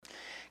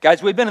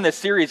Guys, we've been in this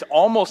series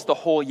almost the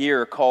whole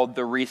year called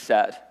The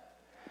Reset.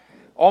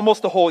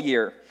 Almost the whole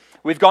year.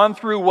 We've gone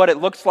through what it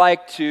looks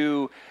like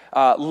to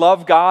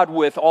love God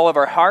with all of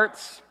our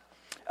hearts.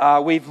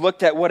 We've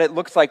looked at what it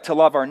looks like to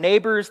love our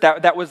neighbors.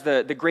 That was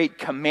the great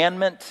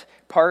commandment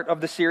part of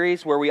the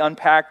series where we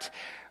unpacked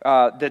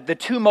the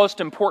two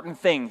most important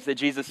things that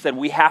Jesus said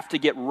we have to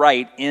get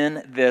right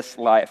in this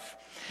life.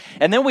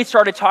 And then we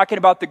started talking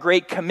about the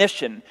Great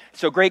Commission.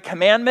 So Great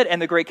Commandment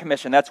and the Great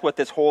Commission. That's what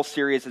this whole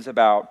series is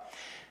about.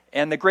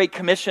 And the Great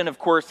Commission, of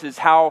course, is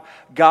how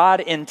God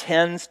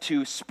intends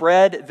to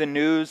spread the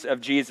news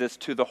of Jesus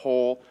to the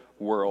whole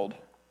world.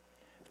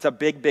 It's a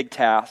big, big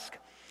task.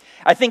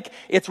 I think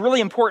it's really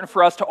important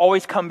for us to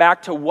always come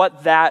back to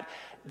what that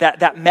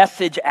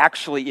message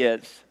actually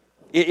is.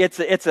 It's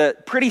a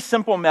pretty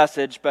simple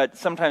message, but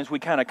sometimes we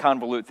kind of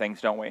convolute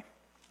things, don't we?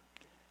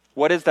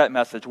 What is that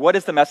message? What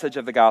is the message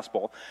of the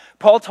gospel?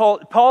 Paul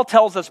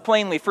tells us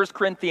plainly, 1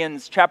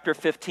 Corinthians chapter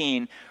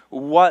 15,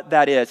 what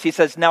that is. He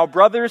says, "Now,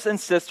 brothers and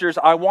sisters,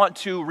 I want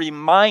to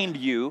remind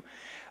you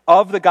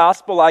of the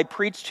gospel I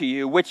preached to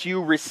you, which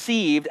you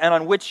received and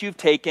on which you've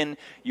taken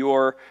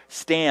your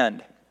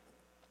stand."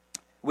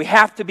 We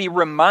have to be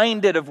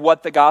reminded of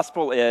what the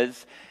gospel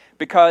is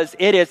because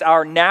it is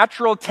our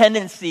natural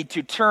tendency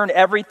to turn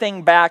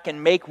everything back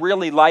and make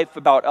really life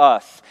about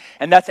us.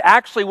 And that's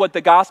actually what the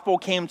gospel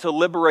came to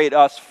liberate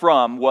us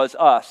from, was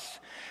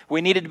us.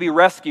 We needed to be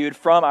rescued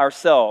from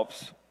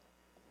ourselves.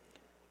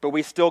 But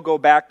we still go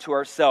back to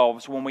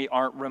ourselves when we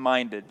aren't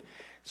reminded.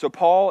 So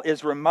Paul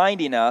is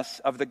reminding us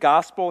of the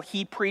gospel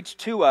he preached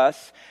to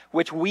us,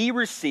 which we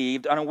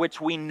received, on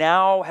which we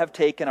now have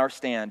taken our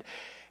stand.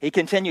 He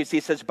continues, he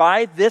says,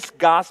 "By this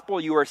gospel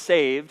you are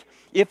saved,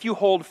 if you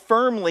hold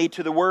firmly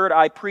to the word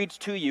I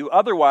preached to you.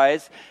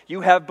 Otherwise,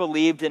 you have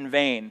believed in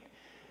vain."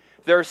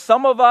 There are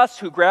some of us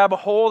who grab a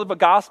hold of a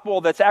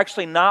gospel that's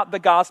actually not the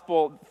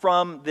gospel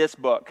from this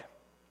book.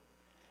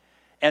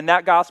 And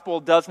that gospel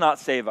does not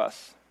save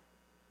us.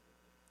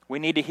 We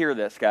need to hear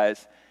this,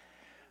 guys.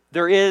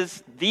 There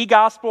is the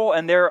gospel,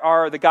 and there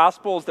are the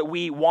gospels that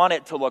we want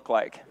it to look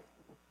like.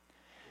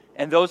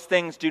 And those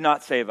things do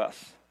not save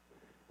us.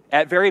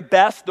 At very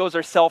best, those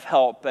are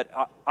self-help, but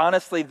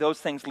honestly,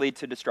 those things lead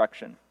to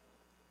destruction.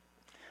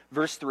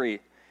 Verse 3,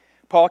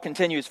 Paul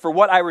continues, "For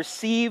what I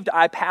received,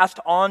 I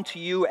passed on to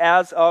you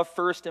as of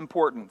first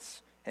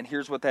importance." And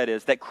here's what that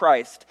is, that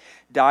Christ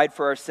died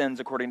for our sins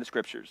according to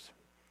Scriptures.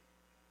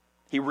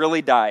 He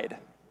really died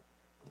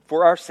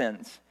for our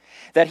sins.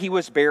 That he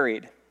was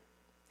buried.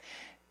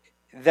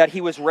 That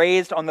he was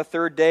raised on the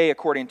third day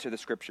according to the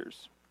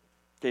Scriptures.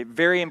 Okay,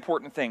 very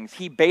important things.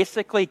 He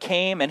basically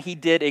came and he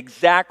did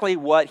exactly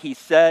what he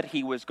said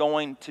he was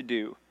going to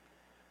do.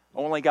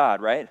 Only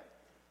God, right?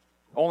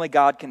 Only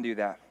God can do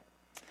that.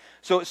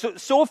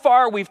 So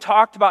far we've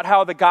talked about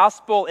how the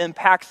gospel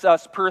impacts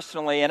us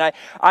personally, and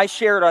I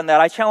shared on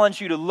that. I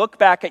challenge you to look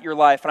back at your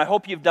life, and I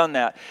hope you've done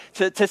that,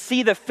 to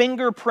see the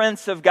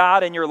fingerprints of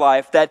God in your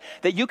life that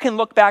you can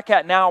look back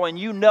at now and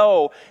you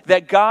know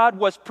that God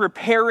was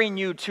preparing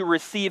you to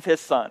receive his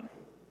Son.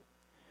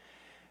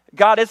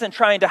 God isn't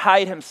trying to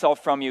hide himself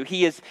from you.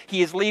 He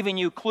is leaving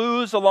you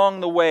clues along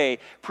the way,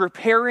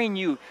 preparing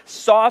you,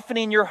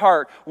 softening your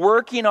heart,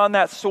 working on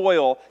that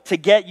soil to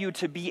get you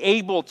to be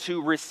able to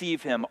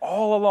receive him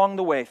all along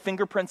the way.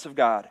 Fingerprints of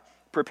God,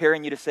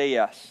 preparing you to say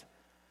yes.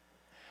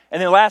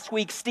 And then last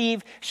week,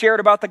 Steve shared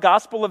about the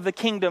gospel of the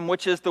kingdom,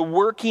 which is the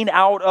working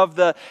out of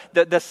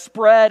the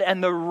spread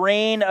and the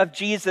reign of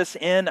Jesus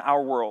in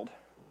our world.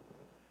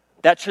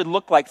 That should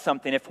look like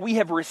something. If we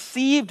have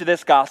received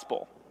this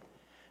gospel,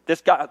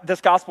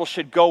 this gospel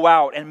should go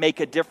out and make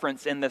a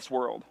difference in this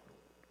world.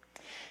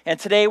 And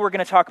today we're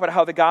going to talk about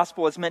how the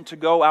gospel is meant to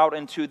go out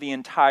into the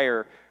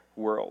entire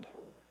world,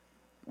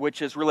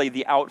 which is really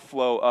the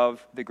outflow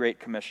of the Great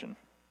Commission.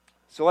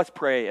 So let's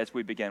pray as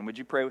we begin. Would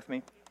you pray with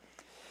me?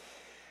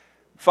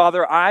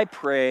 Father, I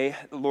pray,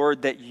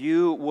 Lord, that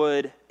you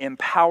would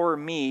empower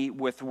me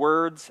with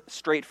words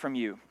straight from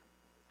you.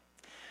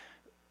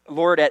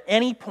 Lord, at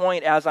any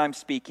point as I'm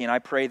speaking, I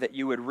pray that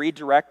you would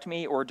redirect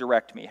me or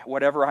direct me,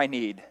 whatever I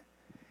need.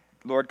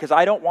 Lord, because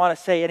I don't want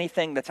to say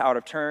anything that's out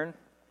of turn.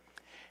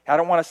 I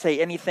don't want to say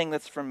anything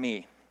that's from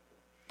me.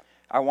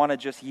 I want to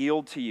just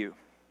yield to you.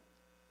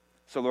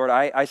 So, Lord,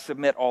 I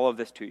submit all of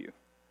this to you.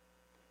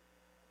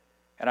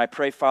 And I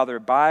pray, Father,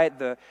 by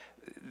the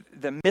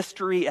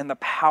mystery and the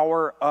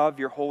power of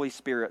your Holy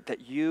Spirit,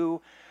 that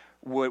you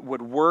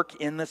would work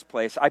in this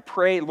place. I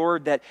pray,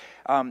 Lord, that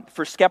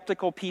for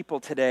skeptical people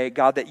today,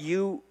 God, that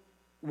you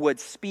would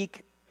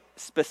speak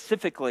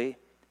specifically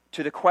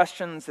to the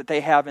questions that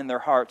they have in their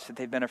hearts that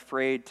they've been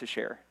afraid to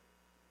share.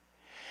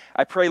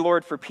 I pray,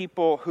 Lord, for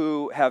people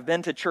who have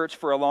been to church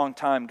for a long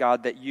time,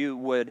 God, that you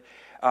would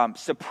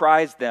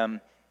surprise them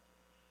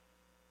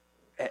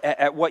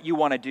at what you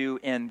want to do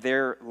in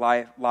their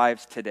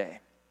lives today.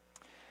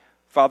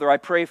 Father, I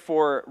pray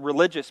for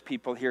religious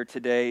people here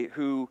today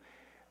who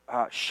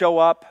show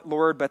up,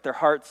 Lord, but their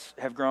hearts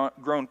have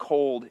grown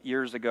cold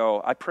years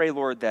ago. I pray,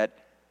 Lord, that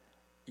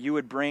you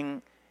would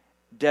bring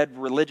dead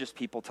religious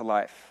people to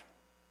life.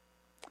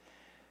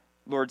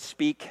 Lord,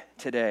 speak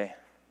today.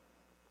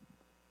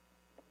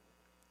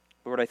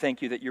 Lord, I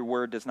thank you that your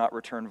word does not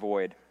return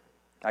void.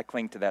 I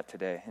cling to that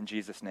today. In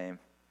Jesus' name,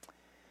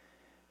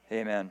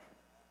 amen.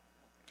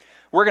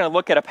 We're going to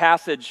look at a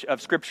passage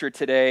of Scripture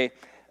today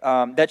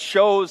that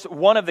shows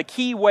one of the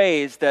key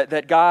ways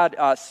that God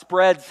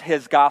spreads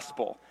his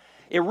gospel.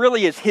 It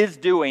really is his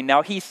doing.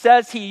 Now, he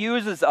says he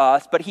uses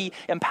us, but he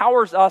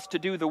empowers us to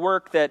do the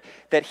work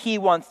that he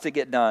wants to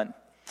get done.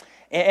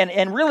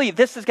 And really,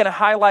 this is going to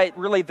highlight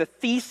really the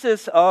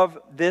thesis of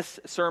this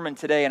sermon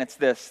today, and it's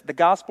this: the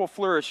gospel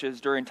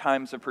flourishes during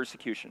times of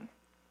persecution.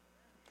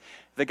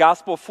 The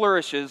gospel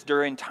flourishes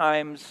during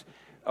times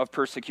of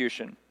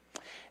persecution.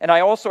 And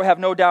I also have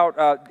no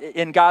doubt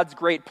in God's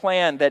great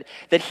plan that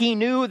he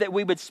knew that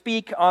we would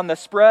speak on the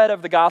spread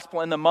of the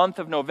gospel in the month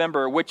of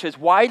November, which is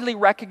widely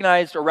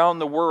recognized around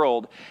the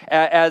world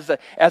as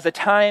a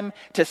time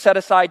to set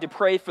aside to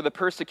pray for the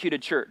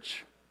persecuted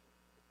church.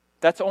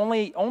 That's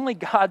only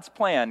God's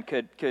plan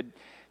could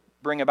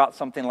bring about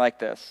something like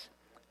this.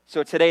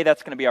 So today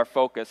that's going to be our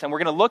focus. And we're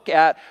going to look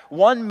at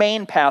one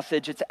main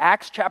passage. It's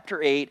Acts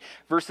chapter 8,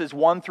 verses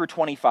 1 through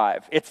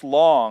 25. It's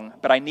long,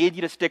 but I need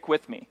you to stick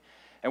with me.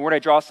 And we're going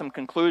to draw some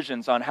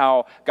conclusions on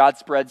how God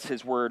spreads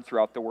his word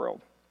throughout the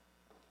world.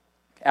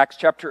 Acts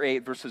chapter 8,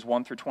 verses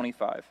 1 through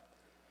 25.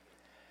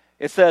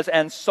 It says,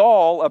 "And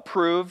Saul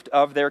approved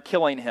of their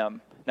killing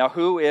him." Now,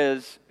 who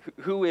is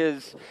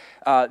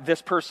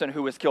this person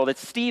who was killed?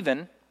 It's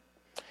Stephen.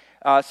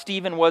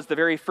 Stephen was the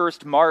very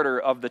first martyr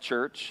of the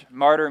church.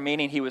 Martyr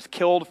meaning he was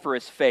killed for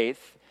his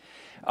faith.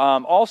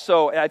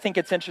 Also, I think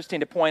it's interesting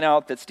to point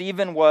out that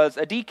Stephen was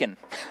a deacon.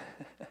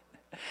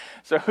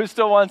 So who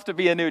still wants to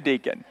be a new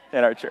deacon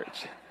in our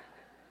church?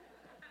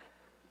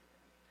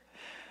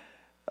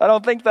 I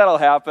don't think that'll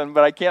happen,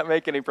 but I can't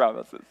make any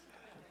promises.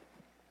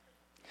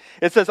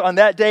 It says, "On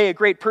that day, a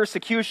great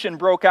persecution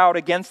broke out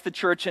against the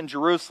church in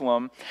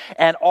Jerusalem,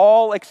 and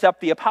all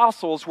except the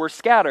apostles were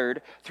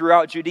scattered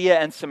throughout Judea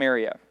and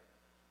Samaria.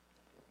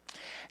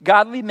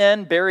 Godly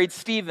men buried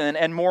Stephen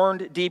and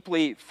mourned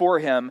deeply for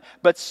him,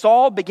 but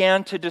Saul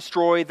began to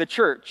destroy the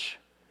church.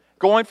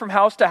 Going from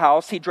house to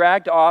house, he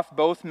dragged off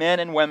both men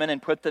and women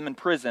and put them in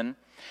prison.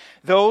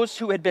 Those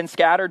who had been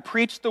scattered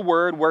preached the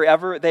word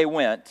wherever they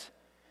went.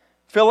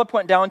 Philip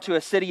went down to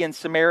a city in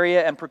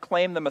Samaria and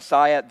proclaimed the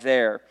Messiah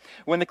there.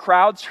 When the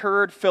crowds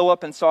heard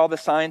Philip and saw the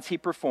signs he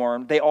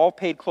performed, they all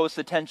paid close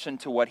attention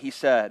to what he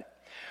said.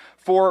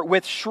 For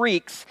with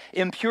shrieks,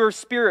 impure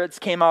spirits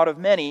came out of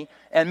many,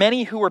 and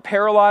many who were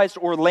paralyzed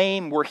or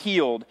lame were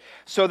healed.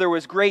 So there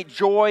was great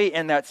joy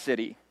in that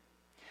city.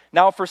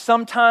 Now for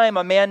some time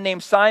a man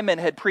named Simon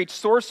had preached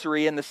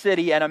sorcery in the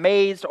city and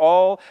amazed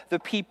all the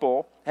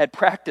people, had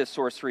practiced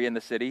sorcery in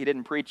the city. He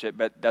didn't preach it,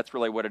 but that's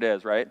really what it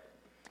is, right?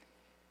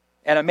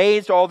 And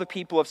amazed all the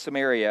people of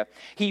Samaria.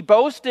 He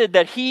boasted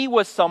that he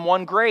was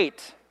someone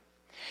great.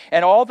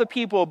 And all the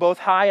people, both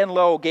high and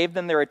low, gave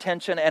them their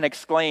attention and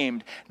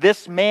exclaimed,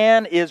 'This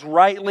man is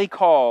rightly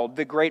called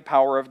the great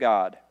power of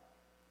God.'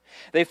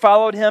 They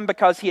followed him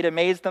because he had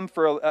amazed them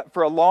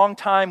for a long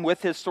time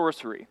with his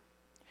sorcery.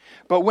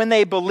 But when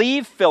they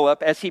believed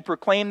Philip as he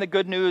proclaimed the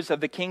good news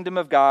of the kingdom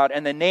of God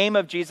and the name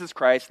of Jesus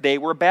Christ, they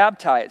were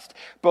baptized,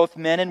 both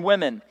men and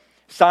women.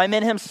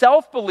 Simon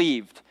himself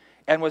believed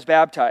and was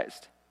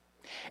baptized.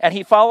 And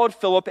he followed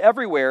Philip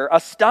everywhere,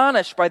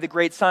 astonished by the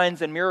great signs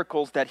and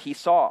miracles that he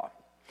saw.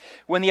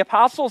 When the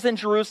apostles in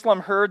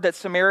Jerusalem heard that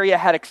Samaria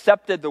had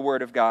accepted the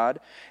word of God,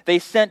 they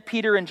sent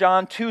Peter and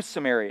John to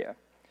Samaria.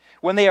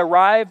 When they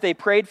arrived, they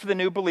prayed for the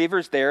new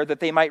believers there that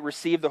they might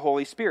receive the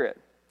Holy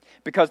Spirit,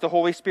 because the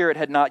Holy Spirit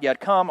had not yet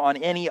come on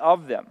any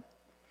of them.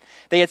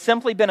 They had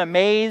simply been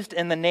amazed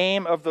in the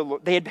name of the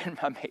Lord. They had been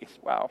amazed.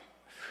 Wow.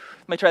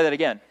 Let me try that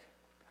again.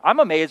 I'm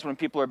amazed when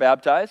people are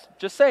baptized.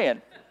 Just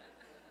saying.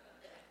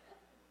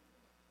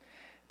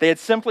 They had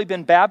simply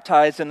been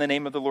baptized in the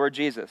name of the Lord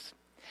Jesus.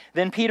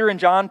 Then Peter and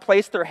John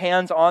placed their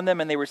hands on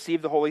them and they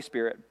received the Holy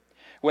Spirit.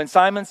 When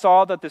Simon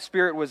saw that the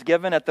Spirit was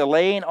given at the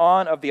laying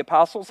on of the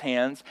apostles'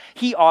 hands,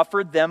 he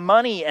offered them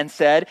money and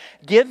said,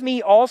 'Give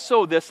me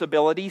also this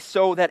ability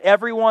so that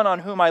everyone on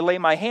whom I lay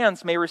my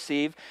hands may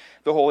receive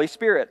the Holy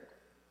Spirit.'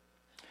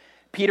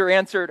 Peter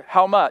answered,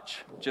 'How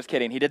much?'" Just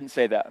kidding, he didn't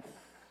say that.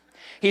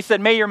 He said,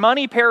 "May your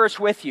money perish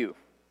with you,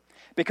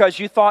 because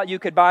you thought you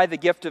could buy the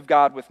gift of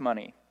God with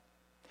money.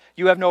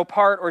 You have no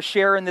part or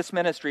share in this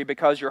ministry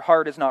because your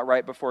heart is not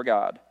right before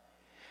God.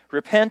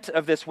 Repent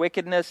of this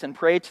wickedness and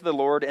pray to the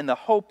Lord in the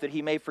hope that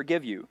he may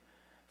forgive you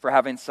for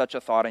having such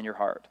a thought in your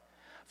heart.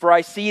 For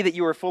I see that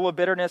you are full of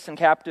bitterness and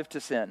captive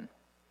to sin."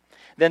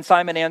 Then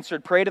Simon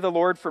answered, "Pray to the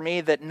Lord for me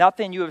that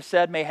nothing you have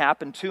said may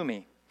happen to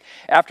me."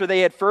 After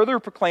they had further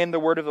proclaimed the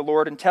word of the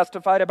Lord and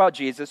testified about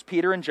Jesus,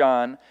 Peter and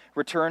John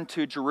returned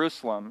to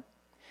Jerusalem,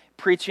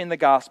 preaching the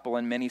gospel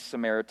in many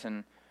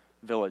Samaritan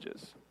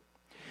villages.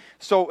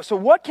 So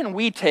what can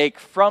we take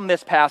from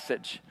this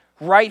passage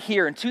right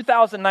here in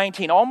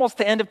 2019, almost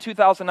the end of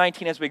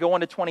 2019 as we go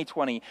into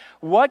 2020?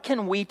 What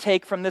can we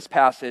take from this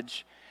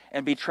passage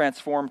and be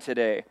transformed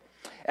today?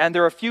 And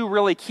there are a few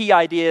really key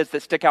ideas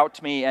that stick out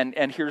to me,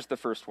 and here's the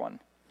first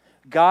one.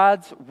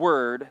 God's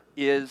word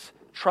is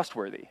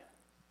trustworthy.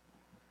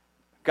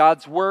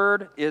 God's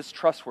word is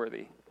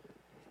trustworthy.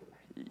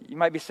 You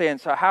might be saying,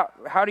 so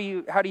how do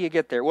you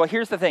get there? Well,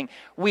 here's the thing.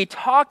 We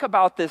talk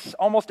about this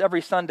almost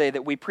every Sunday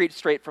that we preach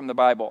straight from the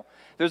Bible.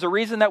 There's a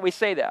reason that we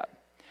say that.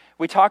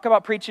 We talk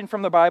about preaching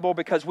from the Bible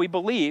because we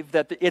believe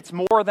that it's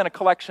more than a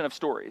collection of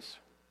stories.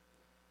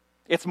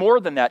 It's more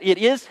than that. It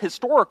is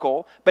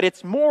historical, but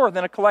it's more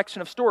than a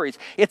collection of stories.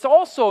 It's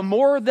also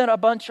more than a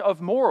bunch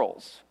of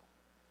morals.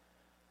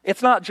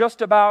 It's not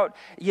just about,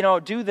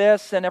 do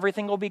this and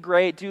everything will be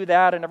great, do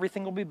that and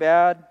everything will be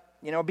bad.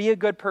 Be a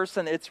good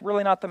person. It's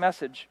really not the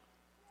message.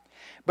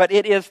 But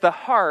it is the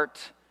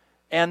heart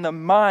and the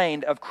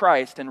mind of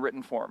Christ in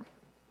written form.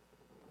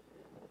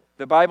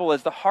 The Bible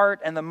is the heart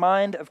and the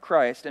mind of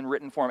Christ in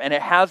written form, and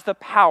it has the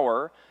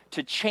power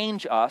to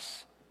change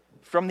us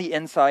from the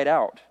inside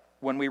out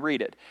when we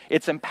read it.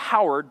 It's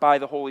empowered by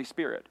the Holy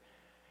Spirit.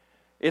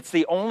 It's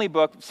the only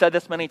book, I've said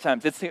this many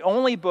times, it's the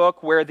only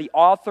book where the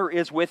author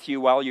is with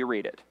you while you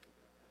read it.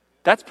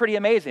 That's pretty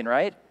amazing,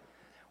 right?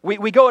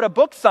 We go to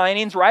book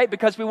signings, right,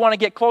 because we want to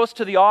get close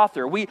to the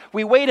author. We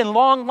wait in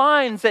long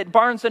lines at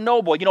Barnes &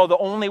 Noble, the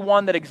only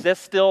one that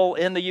exists still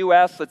in the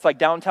U.S. It's like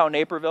downtown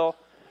Naperville.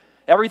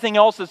 Everything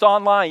else is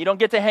online. You don't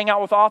get to hang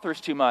out with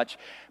authors too much.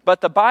 But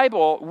the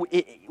Bible,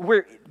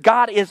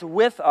 God is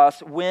with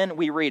us when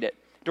we read it.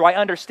 Do I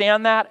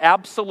understand that?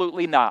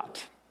 Absolutely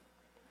not.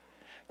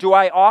 Do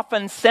I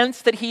often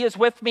sense that He is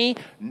with me?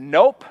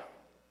 Nope.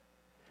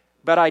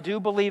 But I do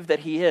believe that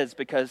He is,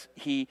 because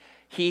He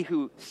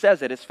who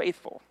says it is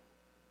faithful.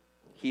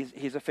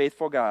 He's a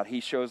faithful God.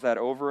 He shows that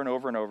over and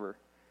over and over.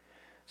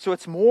 So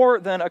it's more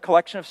than a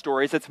collection of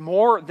stories. It's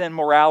more than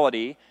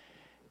morality.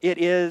 It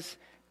is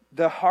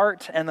the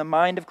heart and the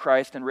mind of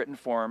Christ in written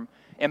form,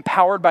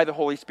 empowered by the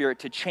Holy Spirit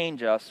to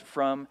change us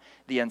from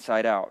the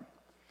inside out.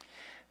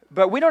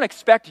 But we don't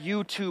expect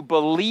you to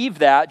believe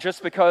that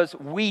just because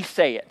we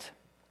say it.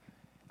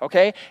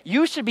 Okay?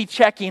 You should be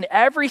checking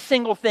every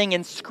single thing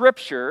in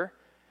Scripture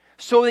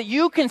so that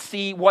you can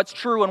see what's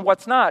true and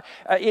what's not.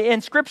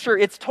 In Scripture,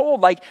 it's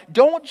told,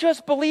 don't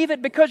just believe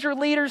it because your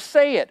leaders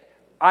say it.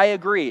 I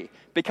agree,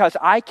 because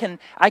I can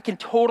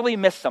totally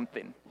miss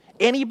something.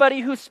 Anybody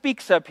who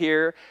speaks up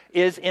here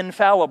is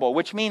infallible,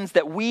 which means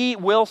that we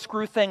will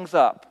screw things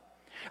up.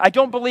 I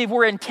don't believe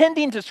we're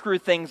intending to screw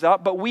things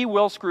up, but we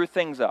will screw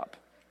things up.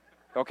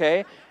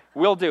 Okay?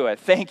 We'll do it.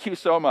 Thank you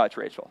so much,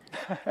 Rachel.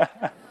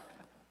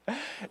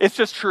 It's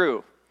just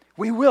true.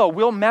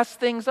 We'll mess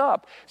things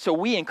up. So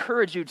we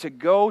encourage you to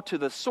go to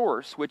the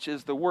source, which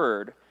is the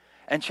Word,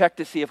 and check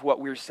to see if what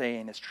we're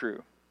saying is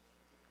true.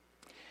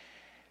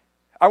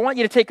 I want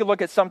you to take a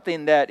look at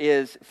something that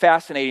is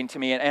fascinating to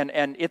me,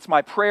 and it's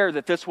my prayer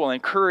that this will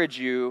encourage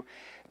you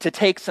to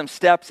take some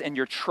steps in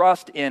your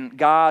trust in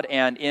God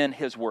and in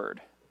His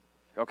Word.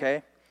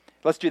 Okay?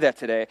 Let's do that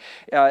today.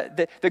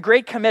 The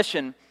Great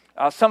Commission,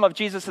 some of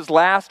Jesus'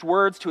 last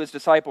words to His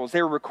disciples,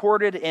 they were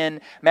recorded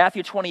in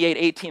Matthew 28,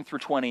 18 through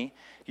 20.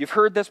 You've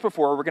heard this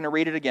before. We're going to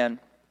read it again.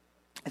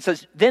 It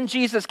says, "Then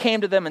Jesus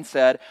came to them and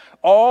said,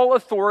 'All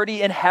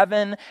authority in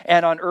heaven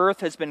and on earth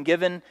has been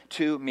given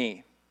to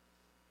me.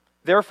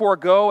 Therefore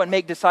go and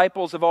make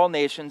disciples of all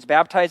nations,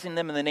 baptizing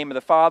them in the name of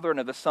the Father and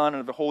of the Son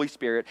and of the Holy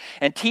Spirit,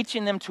 and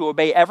teaching them to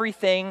obey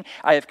everything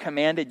I have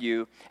commanded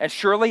you. And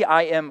surely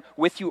I am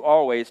with you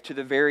always to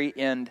the very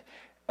end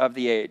of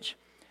the age.'"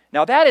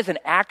 Now that is an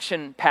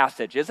action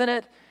passage, isn't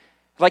it?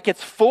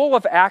 It's full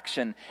of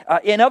action.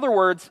 In other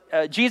words,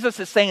 Jesus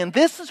is saying,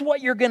 this is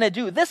what you're going to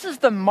do. This is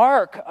the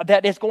mark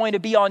that is going to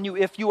be on you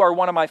if you are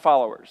one of my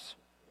followers.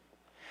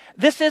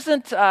 This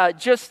isn't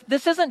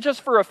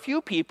just for a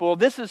few people.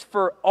 This is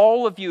for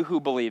all of you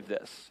who believe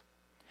this.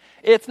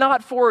 It's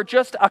not for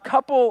just a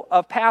couple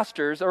of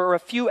pastors or a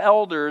few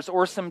elders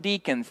or some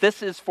deacons.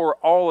 This is for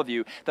all of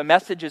you. The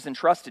message is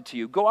entrusted to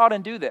you. Go out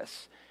and do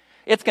this.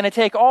 It's going to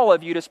take all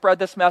of you to spread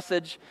this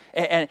message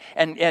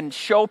and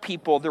show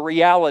people the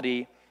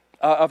reality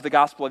of the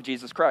gospel of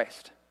Jesus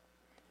Christ.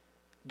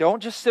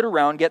 Don't just sit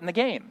around, get in the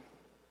game.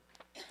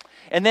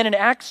 And then in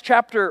Acts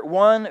chapter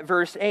 1,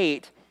 verse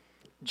 8,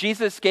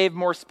 Jesus gave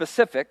more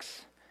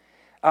specifics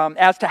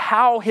as to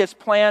how His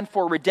plan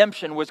for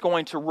redemption was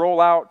going to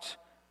roll out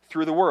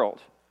through the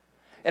world.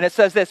 And it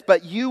says this,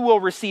 "But you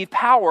will receive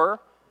power.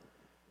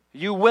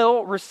 You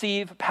will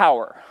receive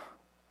power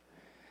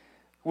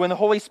when the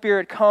Holy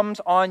Spirit comes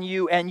on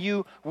you, and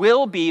you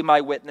will be my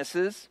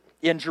witnesses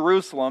in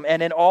Jerusalem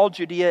and in all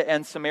Judea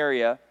and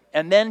Samaria,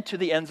 and then to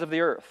the ends of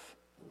the earth."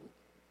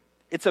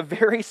 It's a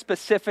very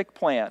specific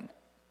plan.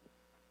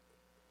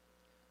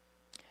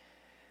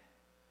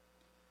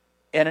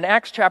 And in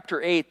Acts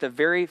chapter 8, the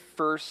very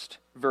first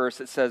verse,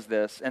 it says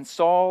this, "And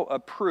Saul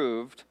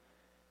approved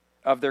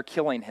of their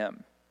killing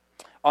him.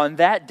 On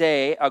that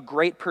day, a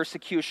great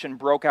persecution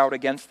broke out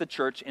against the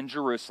church in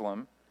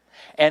Jerusalem,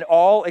 and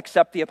all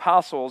except the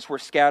apostles were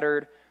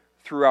scattered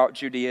throughout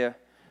Judea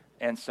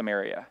and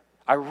Samaria."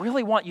 I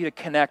really want you to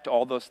connect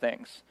all those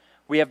things.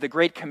 We have the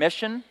Great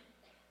Commission,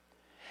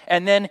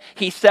 and then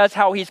He says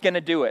how He's going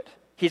to do it.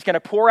 He's going to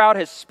pour out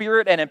His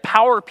Spirit and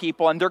empower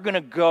people, and they're going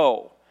to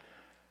go.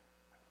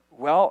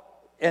 Well,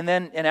 and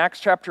then in Acts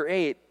chapter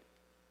 8,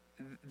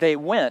 they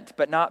went,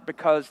 but not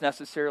because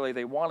necessarily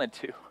they wanted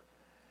to.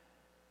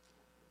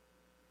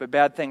 But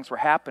bad things were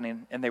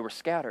happening and they were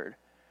scattered.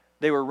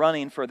 They were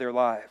running for their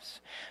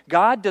lives.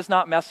 God does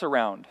not mess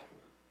around.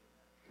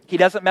 He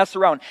doesn't mess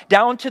around.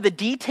 Down to the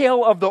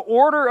detail of the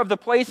order of the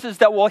places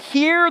that will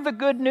hear the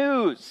good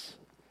news.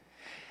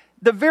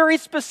 The very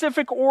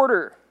specific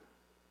order.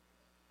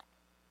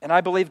 And I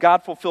believe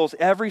God fulfills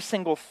every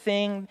single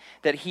thing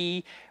that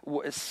He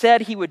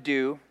said He would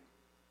do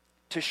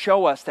to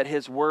show us that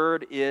His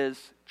word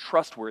is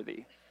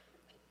trustworthy.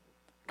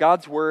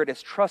 God's word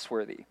is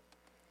trustworthy,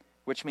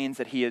 which means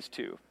that He is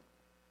too.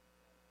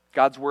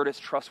 God's word is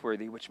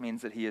trustworthy, which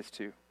means that He is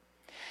too.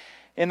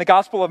 In the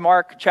Gospel of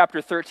Mark,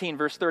 chapter 13,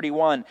 verse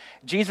 31,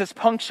 Jesus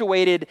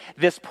punctuated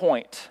this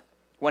point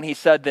when He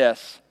said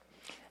this,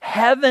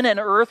 "Heaven and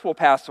earth will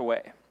pass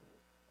away,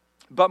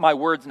 but my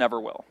words never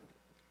will."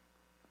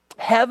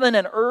 Heaven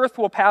and earth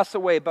will pass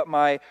away, but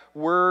my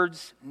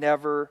words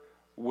never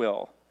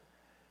will.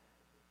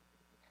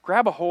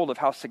 Grab a hold of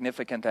how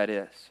significant that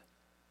is.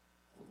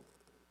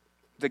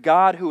 The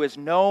God who is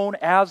known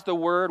as the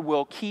Word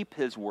will keep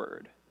His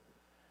word.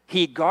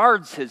 He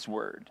guards His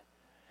word.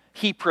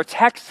 He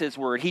protects His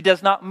word. He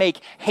does not make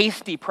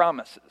hasty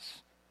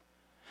promises.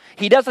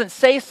 He doesn't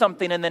say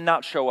something and then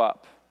not show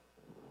up.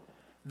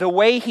 The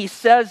way He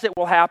says it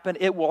will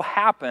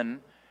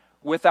happen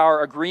with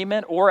our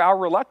agreement or our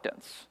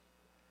reluctance.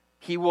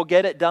 He will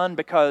get it done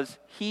because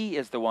He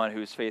is the one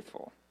who is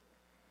faithful.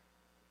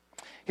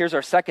 Here's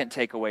our second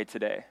takeaway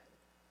today.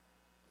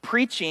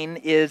 Preaching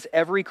is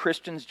every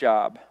Christian's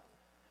job,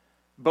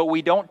 but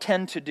we don't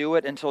tend to do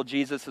it until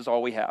Jesus is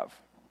all we have.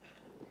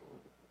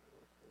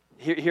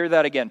 Hear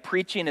that again.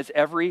 Preaching is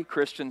every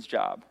Christian's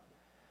job,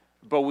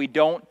 but we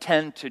don't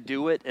tend to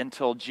do it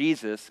until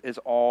Jesus is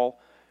all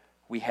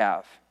we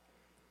have.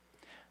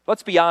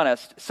 Let's be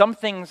honest, some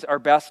things are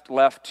best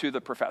left to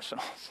the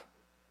professionals,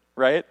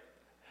 right?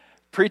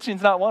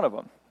 Preaching's not one of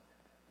them.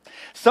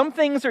 Some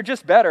things are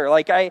just better.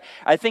 Like I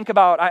think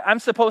about, I'm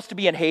supposed to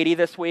be in Haiti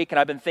this week, and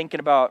I've been thinking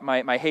about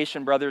my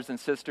Haitian brothers and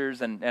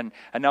sisters, and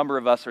a number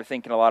of us are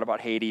thinking a lot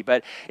about Haiti,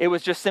 but it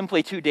was just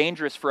simply too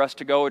dangerous for us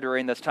to go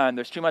during this time.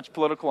 There's too much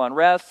political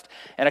unrest,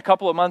 and a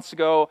couple of months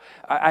ago,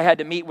 I had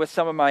to meet with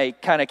some of my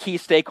kind of key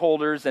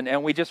stakeholders,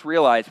 and we just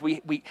realized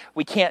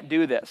we can't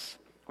do this.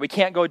 We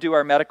can't go do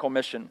our medical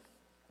mission.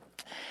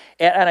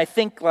 And I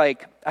think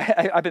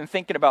I've been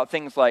thinking about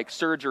things like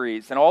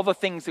surgeries and all the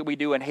things that we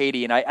do in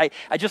Haiti, and I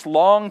just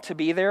long to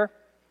be there.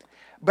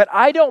 But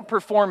I don't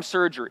perform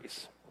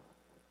surgeries.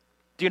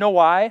 Do you know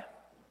why?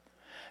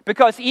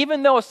 Because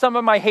even though some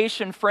of my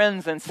Haitian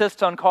friends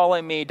insist on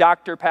calling me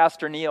Dr.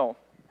 Pastor Neil,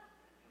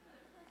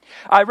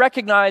 I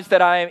recognize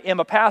that I am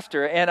a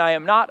pastor and I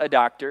am not a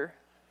doctor.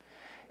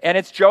 And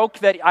it's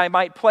joked that I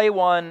might play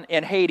one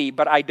in Haiti,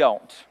 but I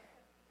don't.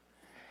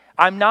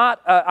 I'm not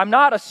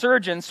a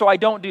surgeon, so I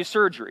don't do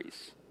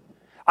surgeries.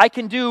 I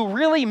can do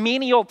really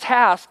menial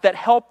tasks that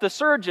help the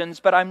surgeons,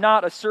 but I'm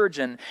not a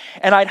surgeon.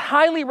 And I'd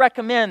highly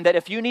recommend that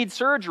if you need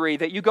surgery,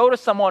 that you go to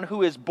someone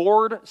who is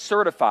board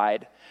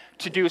certified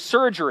to do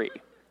surgery.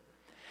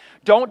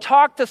 Don't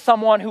talk to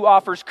someone who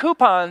offers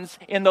coupons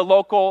in the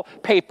local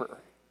paper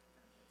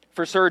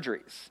for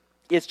surgeries.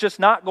 It's just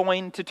not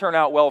going to turn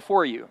out well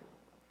for you.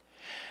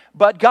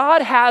 But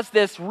God has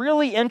this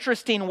really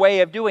interesting way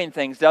of doing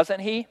things,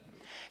 doesn't He?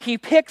 He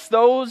picks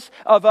those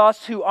of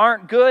us who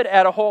aren't good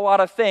at a whole lot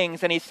of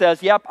things, and He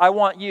says, yep, I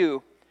want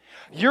you.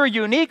 You're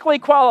uniquely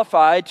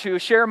qualified to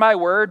share my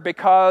word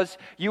because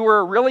you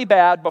were really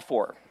bad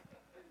before.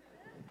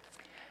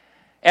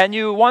 And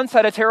you once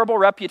had a terrible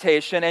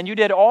reputation, and you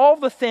did all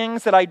the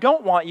things that I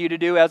don't want you to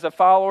do as a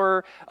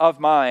follower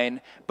of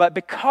mine. But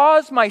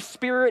because my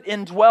Spirit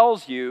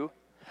indwells you,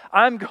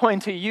 I'm going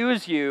to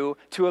use you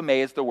to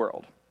amaze the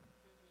world.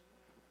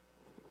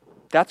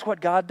 That's what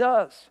God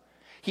does.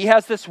 He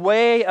has this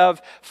way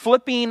of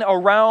flipping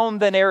around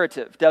the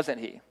narrative, doesn't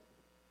He?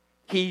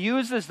 He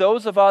uses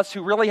those of us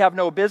who really have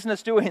no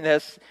business doing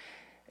this,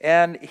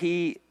 and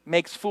He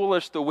makes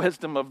foolish the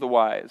wisdom of the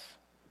wise.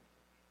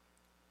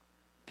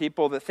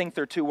 People that think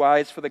they're too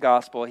wise for the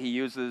gospel, He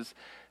uses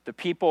the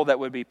people that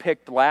would be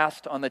picked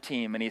last on the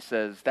team, and He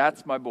says,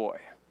 that's my boy,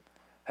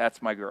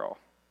 that's my girl.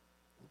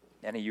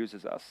 And He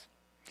uses us.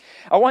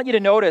 I want you to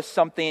notice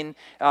something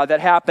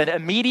that happened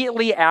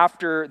immediately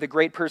after the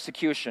great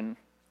persecution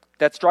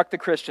that struck the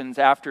Christians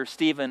after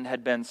Stephen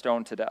had been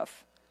stoned to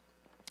death.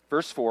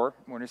 Verse 4,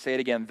 we're going to say it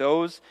again.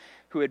 Those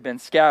who had been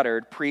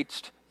scattered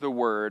preached the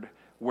word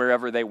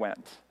wherever they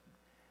went.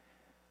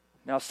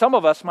 Now, some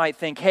of us might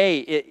think, hey,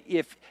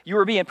 if you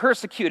were being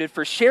persecuted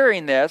for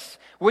sharing this,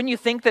 wouldn't you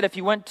think that if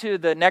you went to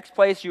the next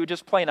place, you would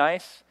just play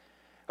nice?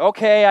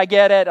 Okay, I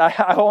get it.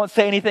 I won't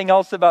say anything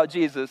else about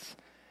Jesus.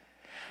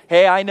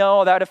 Hey, I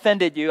know that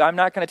offended you. I'm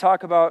not going to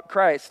talk about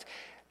Christ.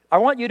 I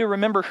want you to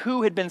remember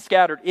who had been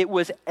scattered. It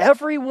was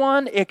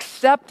everyone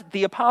except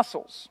the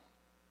apostles.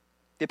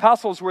 The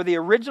apostles were the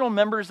original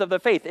members of the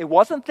faith. It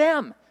wasn't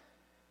them.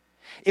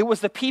 It was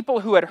the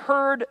people who had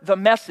heard the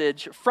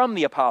message from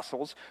the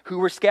apostles who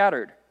were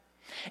scattered.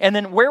 And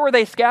then where were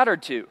they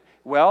scattered to?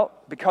 Well,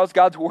 because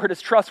God's word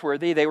is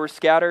trustworthy, they were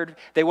scattered.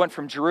 They went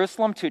from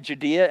Jerusalem to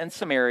Judea and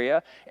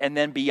Samaria, and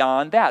then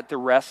beyond that, the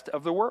rest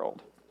of the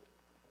world.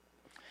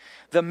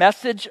 The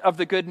message of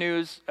the good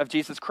news of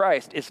Jesus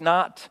Christ is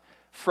not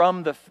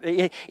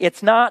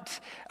it's not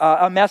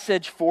a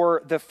message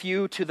for the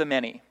few to the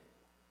many.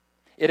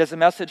 It is a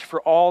message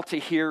for all to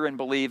hear and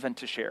believe and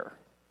to share.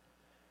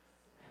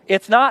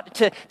 It's not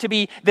to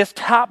be this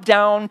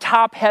top-down,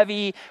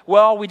 top-heavy,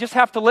 well, we just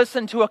have to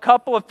listen to a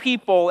couple of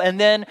people and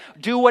then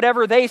do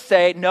whatever they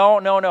say.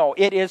 No.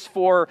 It is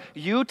for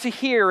you to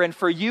hear and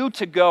for you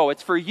to go.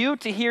 It's for you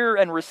to hear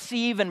and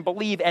receive and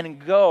believe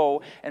and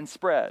go and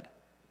spread.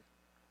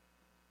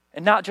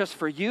 And not just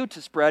for you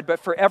to spread, but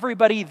for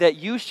everybody that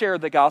you share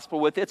the gospel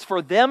with. It's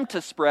for them to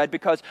spread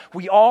because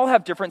we all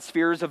have different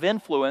spheres of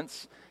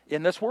influence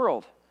in this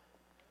world.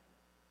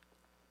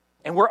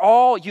 And we're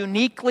all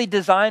uniquely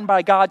designed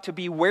by God to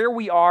be where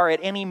we are at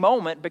any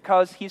moment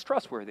because He's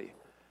trustworthy.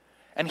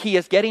 And He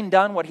is getting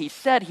done what He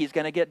said He's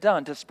going to get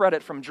done, to spread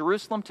it from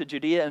Jerusalem to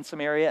Judea and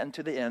Samaria and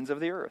to the ends of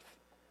the earth.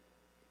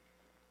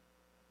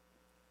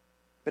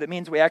 But it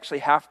means we actually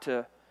have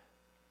to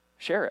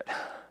share it.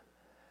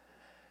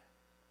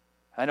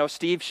 I know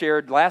Steve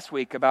shared last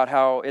week about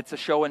how it's a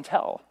show and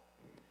tell.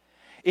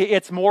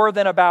 It's more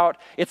than about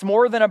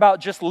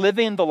just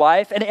living the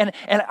life. And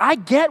I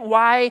get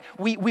why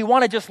we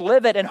want to just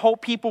live it and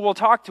hope people will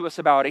talk to us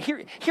about it.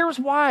 Here's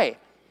why.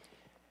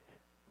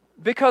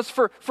 Because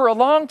for a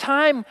long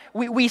time,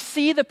 we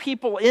see the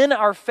people in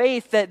our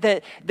faith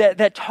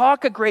that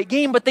talk a great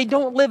game, but they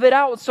don't live it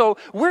out. So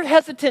we're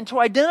hesitant to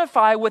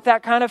identify with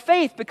that kind of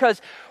faith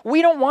because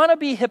we don't want to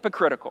be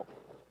hypocritical.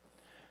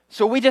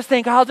 So we just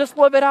think, I'll just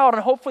live it out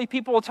and hopefully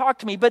people will talk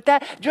to me. But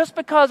that just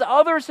because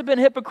others have been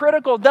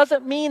hypocritical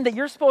doesn't mean that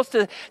you're supposed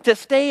to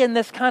stay in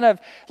this kind of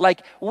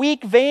like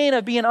weak vein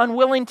of being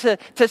unwilling to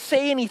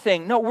say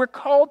anything. No, we're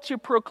called to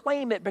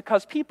proclaim it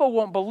because people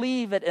won't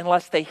believe it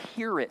unless they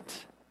hear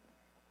it.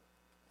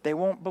 They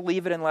won't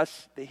believe it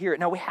unless they hear it.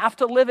 Now we have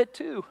to live it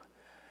too,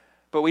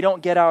 but we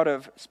don't get out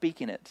of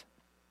speaking it.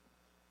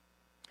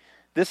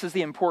 This is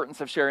the importance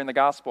of sharing the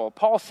gospel.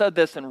 Paul said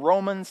this in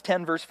Romans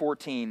 10, verse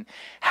 14.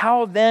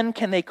 How then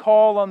can they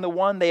call on the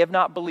one they have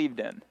not believed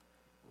in?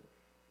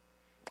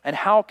 And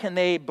how can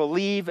they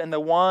believe in the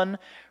one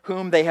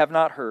whom they have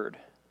not heard?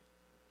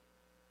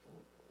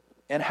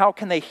 And how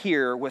can they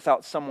hear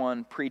without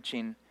someone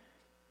preaching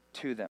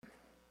to them?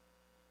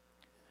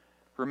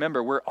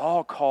 Remember, we're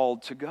all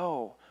called to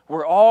go.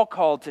 We're all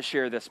called to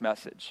share this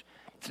message.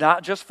 It's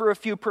not just for a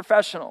few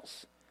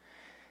professionals.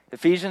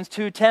 Ephesians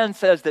 2:10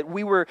 says that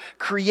we were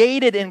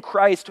created in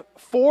Christ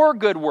for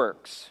good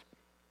works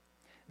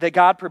that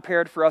God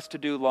prepared for us to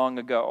do long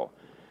ago.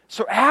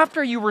 So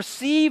after you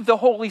receive the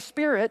Holy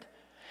Spirit,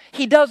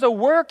 He does a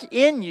work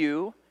in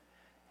you,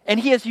 and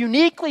He has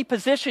uniquely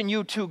positioned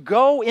you to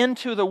go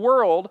into the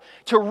world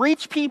to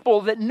reach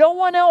people that no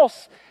one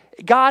else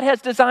God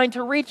has designed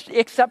to reach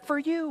except for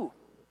you.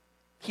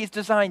 He's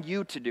designed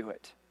you to do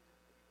it.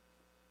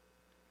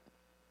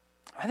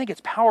 I think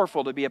it's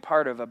powerful to be a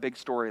part of a big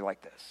story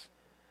like this.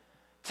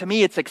 To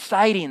me, it's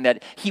exciting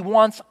that He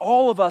wants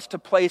all of us to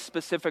play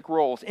specific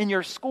roles in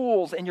your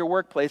schools, in your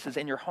workplaces,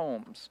 in your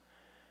homes.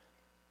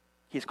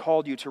 He's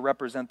called you to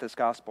represent this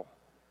gospel.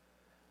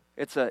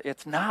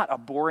 It's not a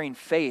boring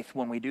faith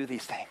when we do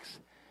these things.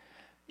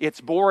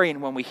 It's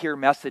boring when we hear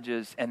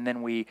messages and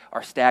then we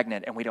are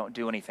stagnant and we don't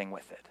do anything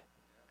with it.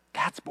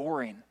 That's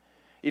boring.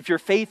 If your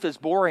faith is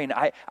boring,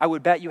 I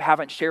would bet you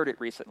haven't shared it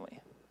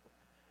recently.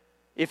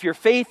 If your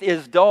faith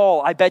is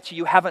dull, I bet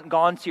you haven't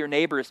gone to your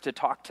neighbors to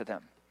talk to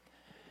them.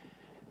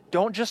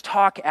 Don't just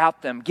talk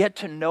at them. Get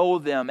to know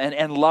them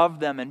and love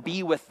them and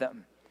be with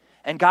them.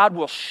 And God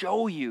will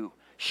show you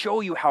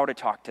how to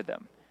talk to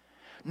them.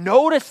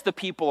 Notice the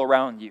people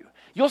around you.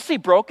 You'll see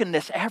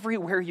brokenness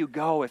everywhere you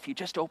go if you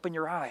just open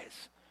your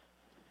eyes.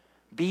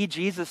 Be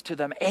Jesus to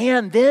them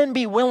and then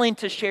be willing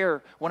to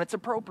share when it's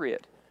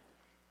appropriate.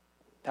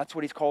 That's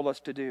what He's called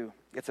us to do.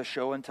 It's a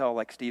show and tell,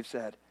 like Steve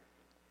said.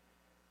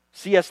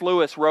 C.S.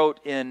 Lewis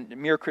wrote in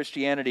Mere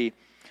Christianity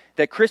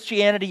that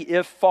Christianity,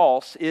 if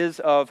false,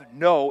 is of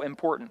no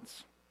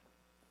importance.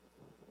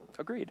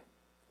 Agreed.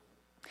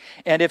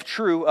 And if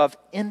true, of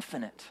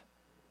infinite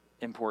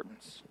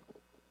importance.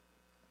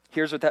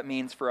 Here's what that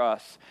means for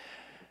us.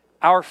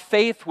 Our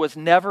faith was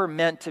never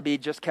meant to be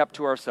just kept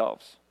to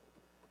ourselves.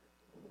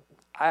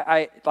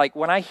 I like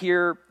when I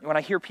hear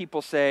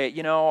people say,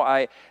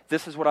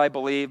 this is what I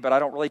believe, but I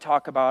don't really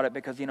talk about it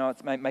because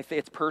it's my faith.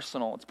 It's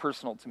personal. It's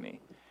personal to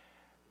me.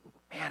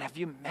 Man, have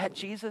you met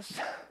Jesus?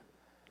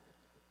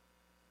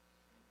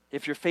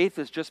 If your faith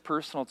is just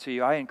personal to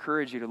you, I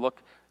encourage you to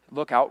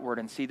look outward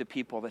and see the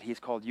people that He's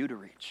called you to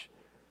reach.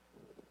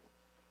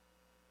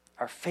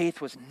 Our faith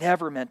was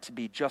never meant to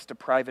be just a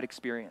private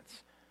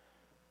experience,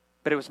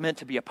 but it was meant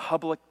to be a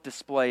public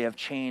display of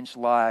changed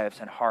lives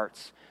and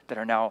hearts that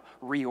are now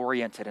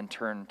reoriented and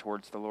turned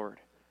towards the Lord.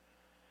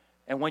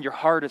 And when your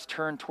heart is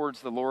turned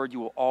towards the Lord, you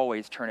will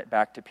always turn it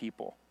back to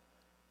people,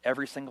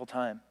 every single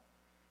time.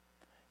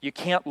 You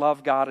can't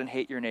love God and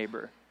hate your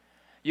neighbor.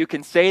 You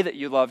can say that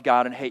you love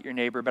God and hate your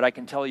neighbor, but I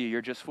can tell you,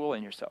 you're just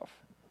fooling yourself.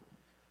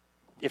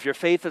 If your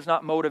faith is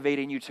not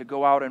motivating you to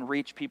go out and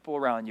reach people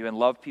around you and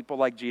love people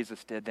like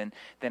Jesus did, then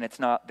it's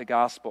not the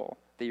gospel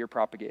that you're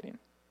propagating.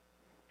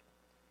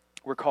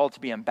 We're called to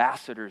be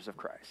ambassadors of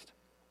Christ.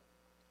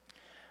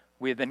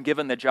 We have been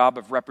given the job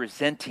of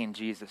representing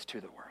Jesus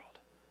to the world.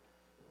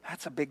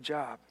 That's a big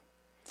job.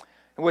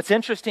 And what's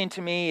interesting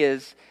to me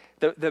is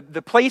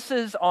the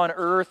places on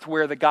earth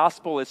where the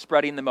gospel is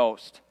spreading the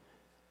most.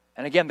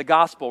 And again, the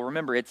gospel,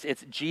 remember, it's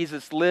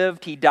Jesus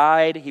lived, he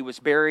died, he was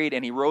buried,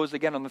 and he rose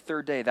again on the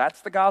third day.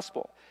 That's the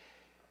gospel.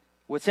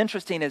 What's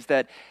interesting is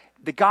that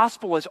the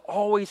gospel is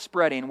always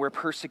spreading where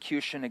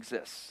persecution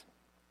exists.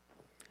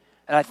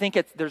 And I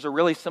think there's a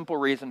really simple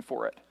reason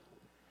for it.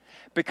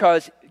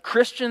 Because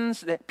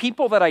Christians,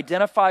 people that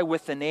identify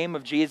with the name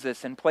of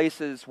Jesus in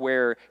places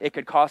where it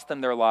could cost them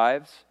their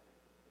lives,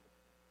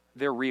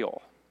 they're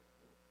real.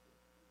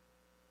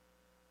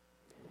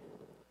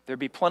 There'd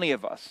be plenty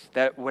of us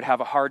that would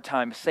have a hard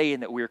time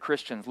saying that we're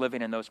Christians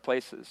living in those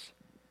places.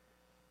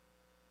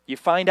 You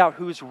find out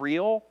who's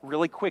real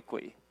really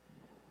quickly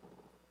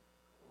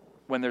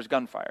when there's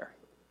gunfire.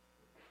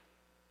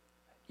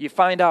 You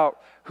find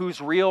out who's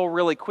real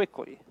really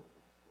quickly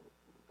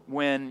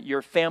when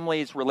your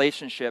family's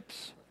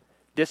relationships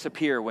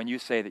disappear when you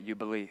say that you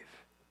believe.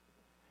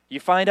 You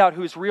find out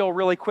who's real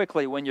really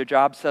quickly when your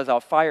job says, I'll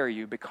fire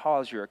you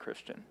because you're a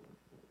Christian.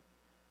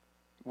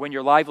 When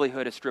your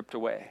livelihood is stripped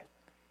away.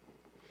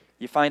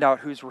 You find out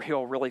who's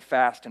real really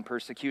fast in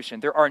persecution.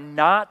 There are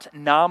not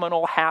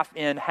nominal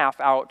half-in,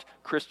 half-out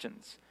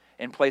Christians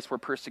in place where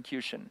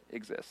persecution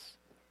exists.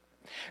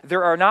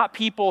 There are not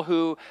people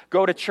who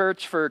go to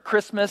church for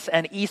Christmas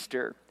and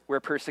Easter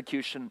where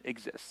persecution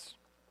exists.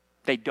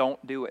 They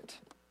don't do it.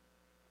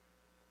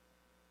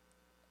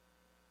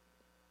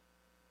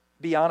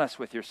 Be honest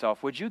with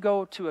yourself. Would you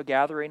go to a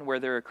gathering where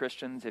there are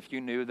Christians if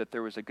you knew that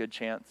there was a good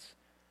chance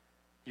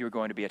you were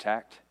going to be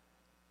attacked?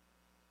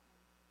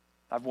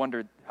 I've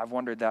wondered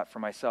that for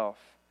myself.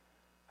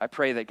 I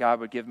pray that God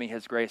would give me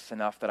his grace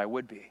enough that I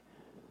would be.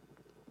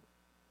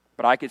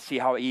 But I could see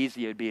how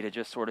easy it would be to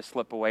just sort of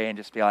slip away and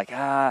just be like,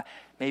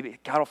 maybe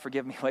God will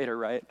forgive me later,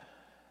 right?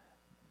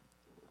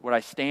 Would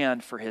I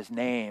stand for his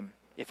name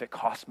if it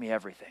cost me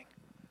everything?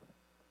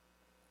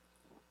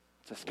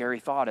 It's a scary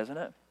thought, isn't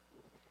it?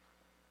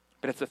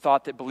 But it's a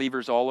thought that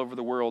believers all over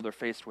the world are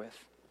faced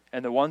with.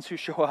 And the ones who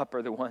show up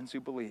are the ones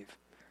who believe.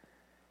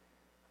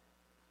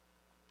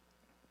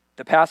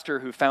 The pastor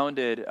who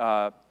founded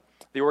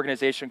the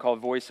organization called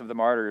Voice of the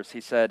Martyrs,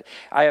 he said,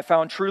 I have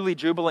found truly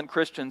jubilant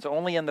Christians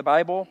only in the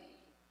Bible,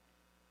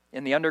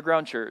 in the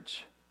underground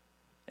church,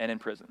 and in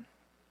prison.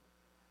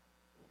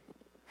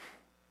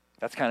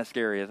 That's kind of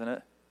scary, isn't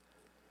it?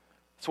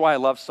 That's why I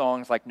love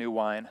songs like New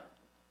Wine.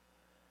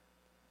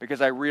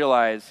 Because I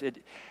realize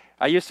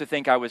I used to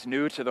think I was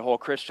new to the whole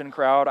Christian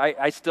crowd.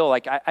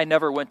 I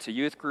never went to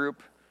youth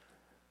group.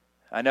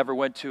 I never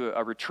went to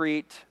a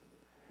retreat.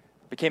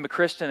 Became a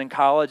Christian in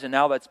college, and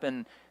now that's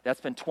been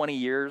 20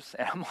 years.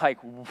 And I'm like,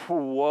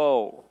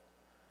 whoa,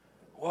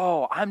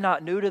 I'm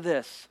not new to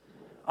this.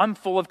 I'm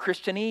full of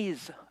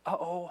Christianese.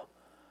 Uh-oh.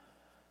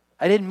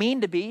 I didn't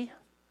mean to be.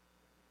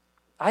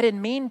 I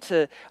didn't mean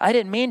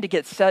to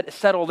get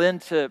settled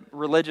into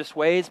religious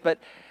ways, but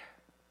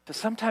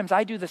sometimes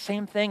I do the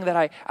same thing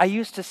that I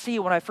used to see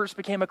when I first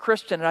became a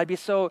Christian, and I'd be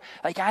so,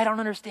 I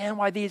don't understand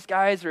why these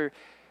guys are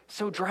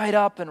so dried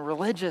up and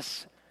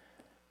religious.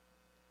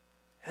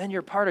 And then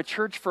you're part of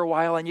church for a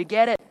while and you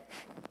get it.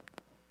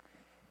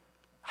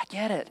 I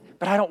get it,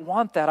 but I don't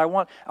want that. I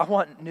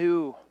want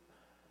new.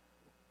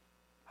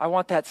 I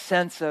want that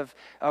sense of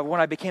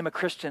when I became a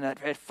Christian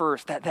at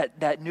first,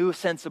 that new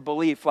sense of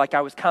belief, like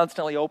I was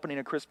constantly opening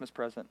a Christmas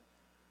present.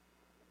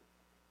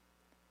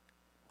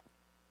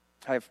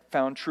 I have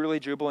found truly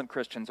jubilant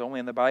Christians only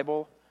in the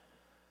Bible,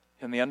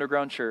 in the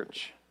underground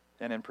church,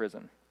 and in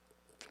prison.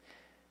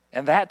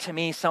 And that to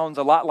me sounds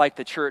a lot like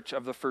the church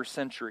of the first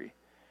century.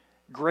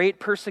 Great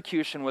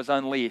persecution was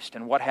unleashed,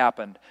 and what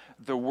happened?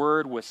 The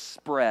word was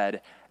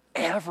spread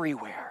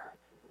everywhere.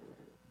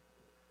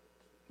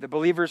 The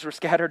believers were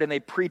scattered, and they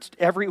preached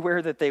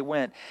everywhere that they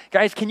went.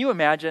 Guys, can you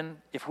imagine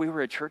if we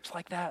were a church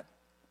like that?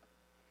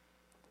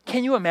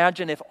 Can you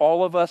imagine if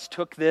all of us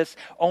took this,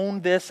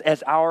 owned this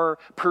as our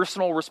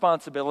personal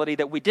responsibility,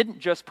 that we didn't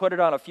just put it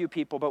on a few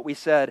people, but we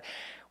said,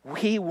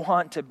 we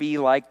want to be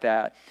like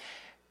that.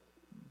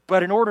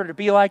 But in order to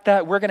be like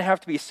that, we're going to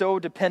have to be so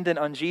dependent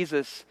on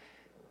Jesus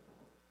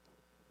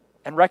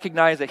and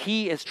recognize that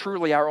he is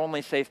truly our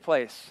only safe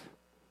place.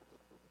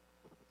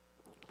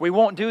 We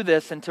won't do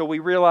this until we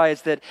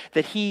realize that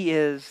he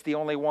is the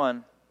only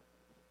one.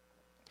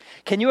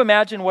 Can you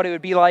imagine what it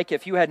would be like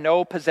if you had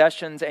no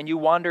possessions and you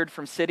wandered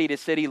from city to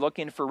city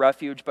looking for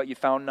refuge, but you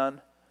found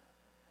none?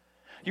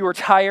 You were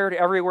tired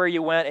everywhere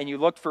you went and you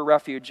looked for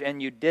refuge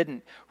and you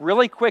didn't.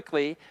 Really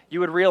quickly, you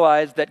would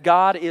realize that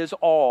God is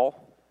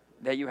all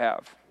that you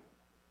have.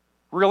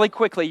 Really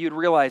quickly, you'd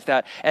realize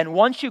that. And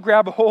once you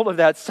grab a hold of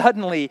that,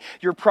 suddenly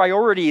your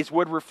priorities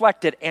would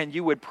reflect it and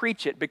you would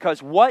preach it,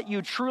 because what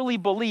you truly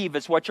believe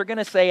is what you're going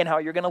to say and how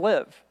you're going to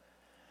live.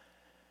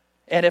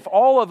 And if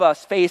all of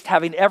us faced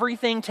having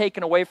everything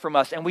taken away from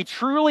us and we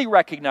truly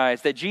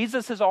recognize that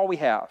Jesus is all we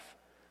have,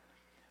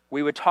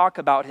 we would talk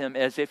about him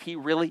as if he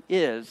really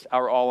is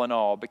our all in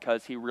all,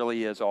 because he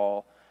really is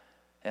all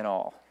in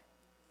all.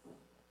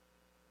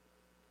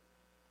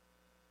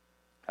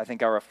 I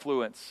think our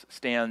affluence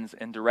stands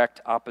in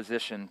direct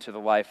opposition to the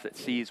life that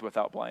sees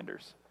without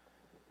blinders.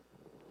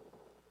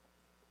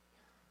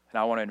 And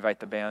I want to invite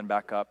the band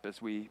back up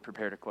as we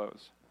prepare to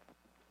close.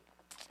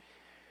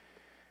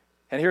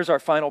 And here's our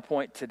final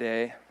point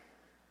today.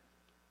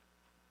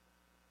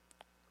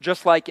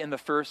 Just like in the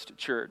first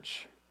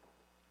church,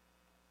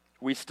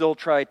 we still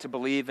try to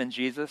believe in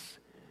Jesus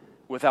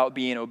without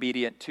being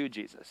obedient to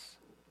Jesus.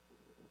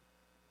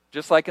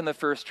 Just like in the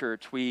first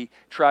church, we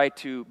try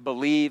to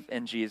believe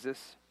in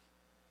Jesus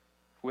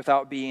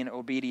without being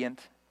obedient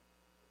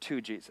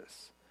to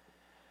Jesus.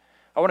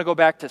 I want to go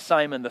back to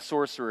Simon the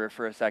sorcerer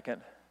for a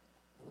second.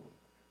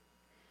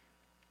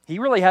 He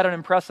really had an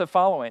impressive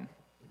following.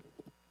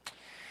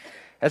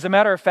 As a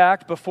matter of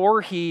fact, before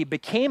he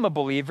became a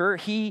believer,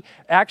 he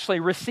actually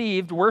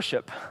received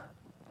worship.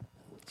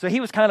 So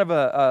he was kind of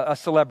a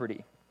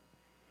celebrity.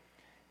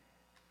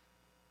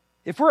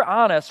 If we're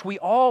honest, we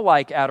all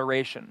like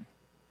adoration.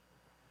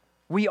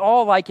 We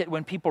all like it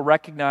when people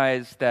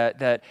recognize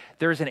that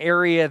there's an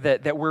area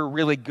that we're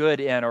really good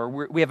in, or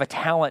we have a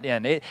talent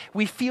in. It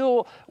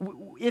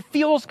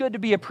feels good to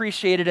be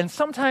appreciated, and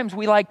sometimes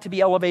we like to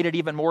be elevated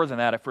even more than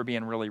that if we're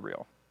being really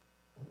real.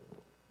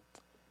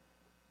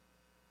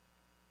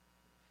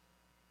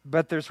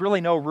 But there's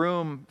really no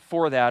room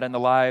for that in the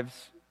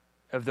lives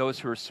of those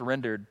who are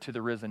surrendered to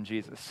the risen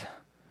Jesus.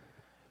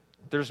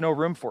 There's no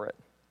room for it.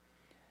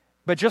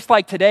 But just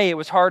like today, it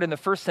was hard in the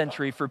first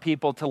century for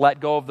people to let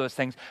go of those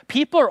things.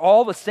 People are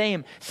all the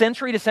same,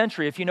 century to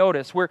century, if you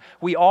notice.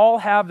 We all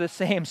have the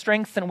same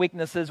strengths and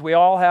weaknesses. We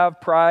all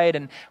have pride,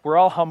 and we're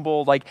all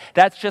humble. Like,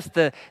 that's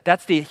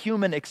the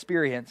human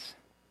experience.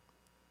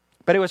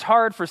 But it was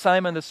hard for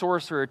Simon the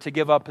sorcerer to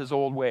give up his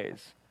old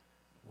ways.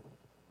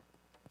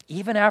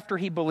 Even after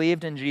he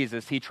believed in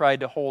Jesus, he tried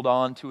to hold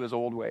on to his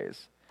old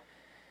ways.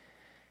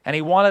 And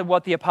he wanted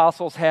what the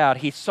apostles had.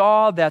 He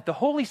saw that the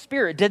Holy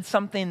Spirit did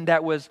something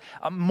that was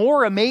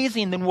more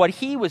amazing than what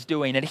he was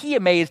doing, and he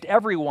amazed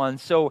everyone.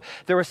 So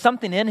there was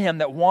something in him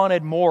that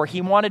wanted more.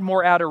 He wanted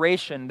more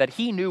adoration that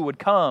he knew would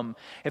come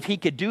if he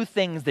could do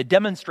things that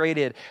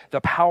demonstrated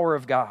the power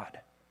of God.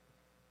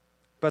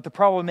 But the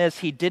problem is,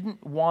 he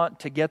didn't want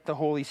to get the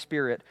Holy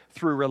Spirit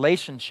through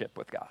relationship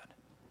with God.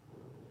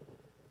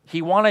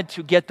 He wanted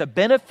to get the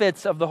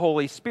benefits of the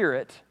Holy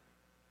Spirit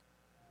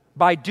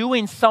by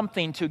doing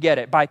something to get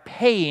it, by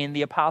paying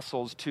the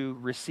apostles to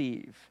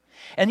receive.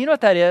 And you know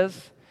what that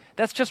is?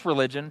 That's just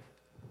religion.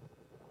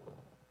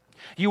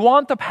 You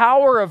want the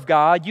power of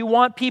God. You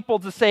want people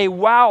to say,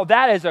 wow,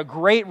 that is a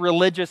great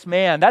religious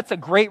man. That's a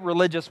great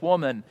religious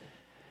woman.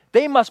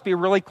 They must be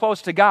really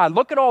close to God.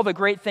 Look at all the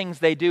great things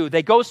they do.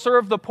 They go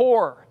serve the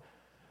poor.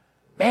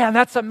 Man,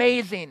 that's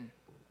amazing.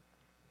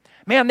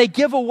 Man, they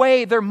give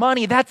away their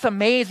money. That's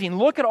amazing.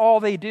 Look at all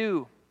they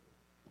do.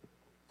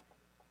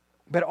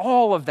 But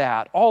all of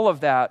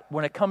that,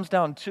 when it comes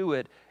down to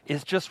it,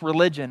 is just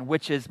religion,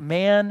 which is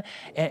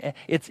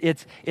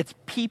it's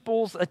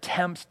people's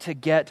attempts to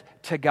get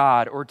to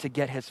God or to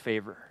get his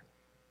favor.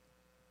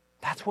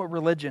 That's what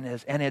religion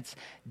is, and it's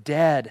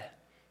dead.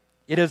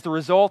 It is the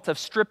result of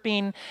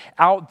stripping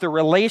out the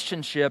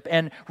relationship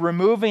and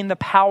removing the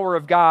power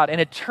of God.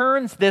 And it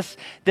turns this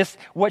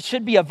what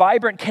should be a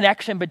vibrant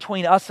connection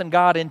between us and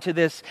God into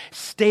this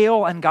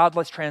stale and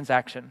godless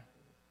transaction,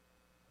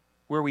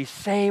 where we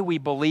say we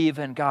believe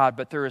in God,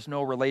 but there is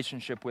no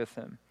relationship with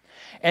him.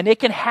 And it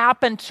can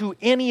happen to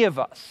any of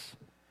us,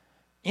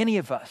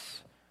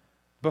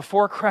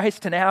 before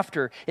Christ and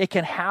after. It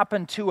can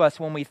happen to us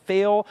when we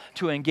fail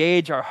to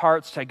engage our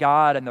hearts to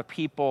God and the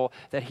people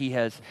that he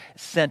has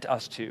sent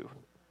us to.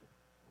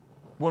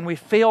 When we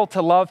fail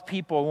to love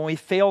people, when we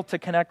fail to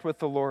connect with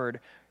the Lord,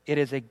 it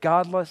is a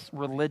godless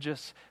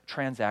religious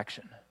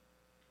transaction.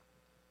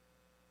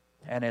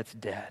 And it's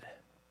dead.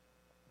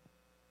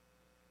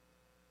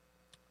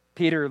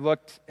 Peter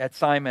looked at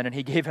Simon and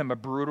he gave him a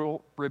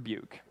brutal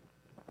rebuke.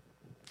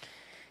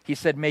 He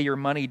said, "May your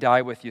money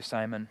die with you,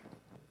 Simon.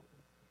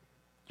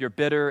 You're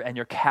bitter and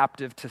you're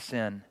captive to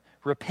sin.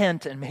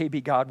 Repent and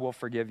maybe God will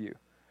forgive you."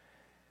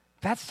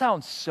 That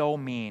sounds so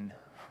mean.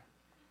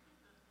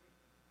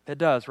 It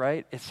does,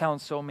 right? It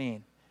sounds so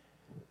mean.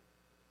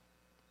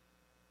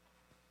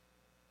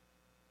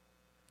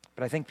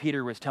 But I think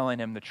Peter was telling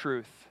him the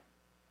truth.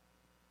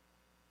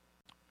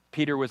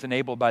 Peter was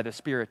enabled by the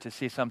Spirit to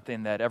see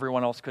something that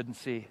everyone else couldn't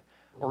see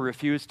or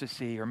refused to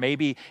see, or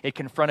maybe it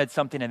confronted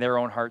something in their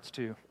own hearts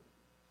too.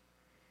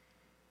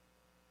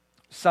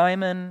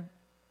 Simon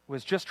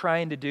was just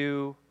trying to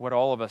do what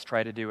all of us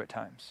try to do at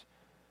times,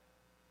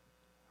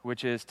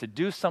 which is to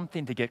do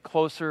something to get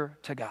closer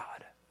to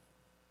God.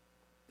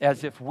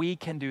 as if we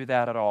can do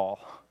that at all.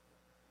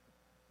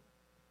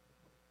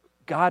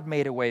 God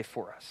made a way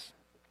for us.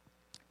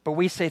 But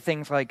we say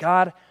things like,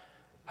 God,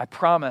 I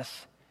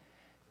promise,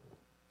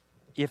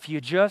 if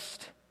you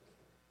just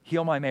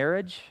heal my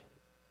marriage,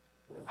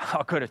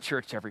 I'll go to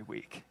church every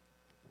week.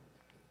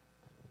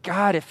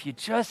 God, if you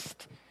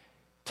just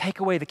take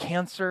away the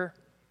cancer,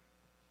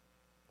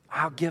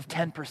 I'll give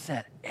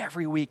 10%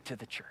 every week to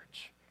the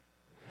church.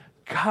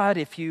 God,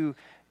 if you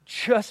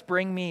just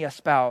bring me a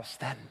spouse,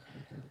 then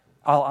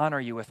I'll honor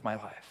you with my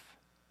life.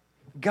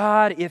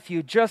 God, if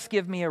you just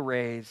give me a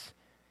raise,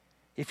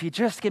 if you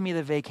just give me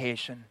the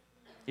vacation,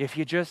 if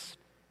you just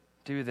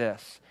do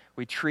this,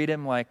 we treat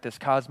him like this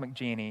cosmic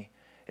genie,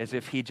 as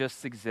if he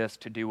just exists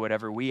to do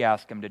whatever we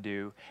ask him to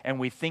do, and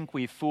we think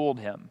we've fooled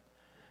him,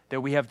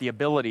 that we have the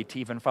ability to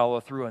even follow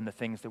through on the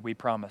things that we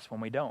promise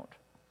when we don't.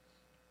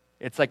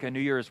 It's like a New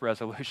Year's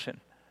resolution.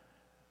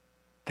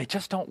 They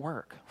just don't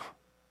work.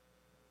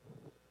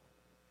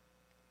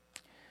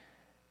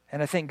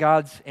 And I think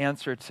God's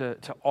answer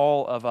to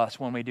all of us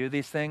when we do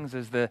these things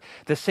is the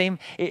same.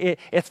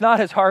 It's not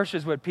as harsh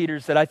as what Peter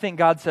said. I think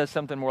God says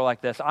something more like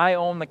this. I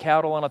own the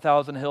cattle on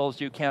 1,000 hills.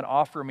 You can't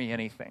offer me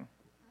anything.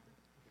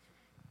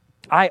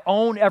 I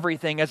own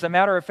everything. As a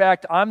matter of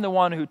fact, I'm the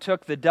one who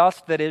took the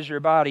dust that is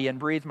your body and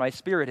breathed my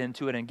spirit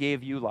into it and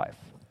gave you life.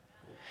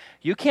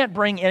 You can't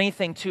bring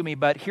anything to me,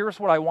 but here's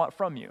what I want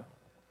from you.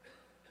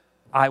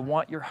 I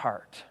want your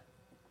heart.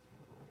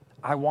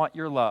 I want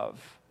your love.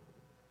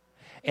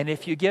 And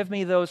if you give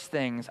me those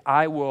things,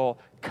 I will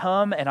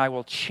come and I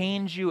will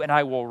change you and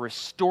I will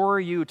restore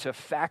you to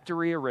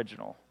factory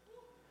original.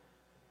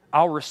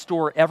 I'll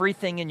restore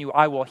everything in you.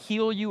 I will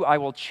heal you. I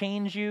will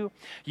change you.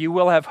 You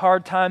will have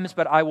hard times,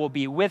 but I will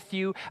be with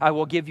you. I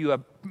will give you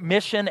a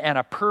mission and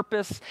a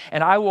purpose,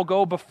 and I will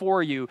go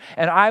before you,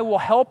 and I will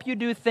help you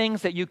do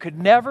things that you could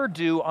never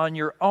do on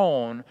your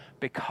own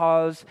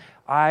because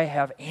I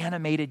have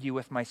animated you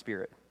with my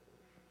Spirit.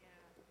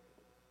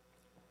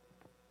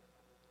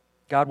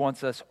 God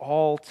wants us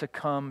all to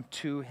come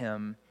to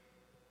Him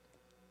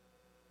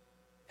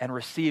and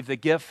receive the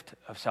gift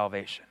of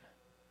salvation.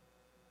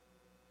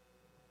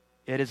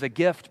 It is a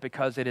gift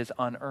because it is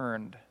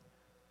unearned.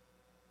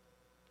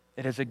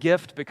 It is a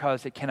gift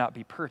because it cannot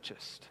be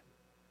purchased.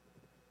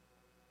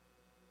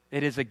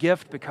 It is a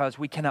gift because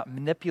we cannot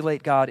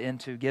manipulate God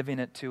into giving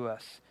it to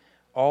us.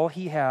 All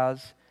He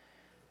has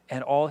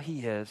and all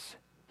He is,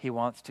 He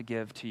wants to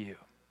give to you.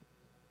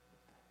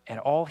 And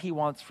all He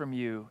wants from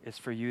you is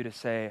for you to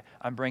say,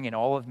 I'm bringing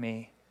all of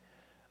me,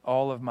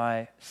 all of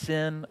my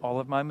sin, all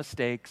of my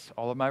mistakes,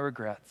 all of my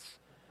regrets,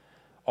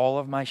 all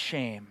of my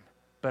shame,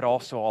 but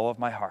also all of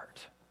my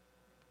heart.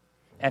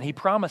 And He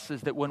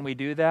promises that when we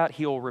do that,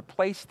 He'll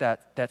replace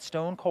that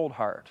stone-cold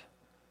heart,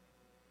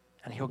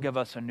 and He'll give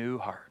us a new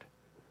heart,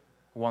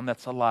 one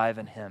that's alive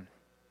in Him.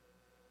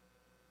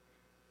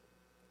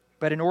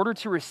 But in order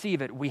to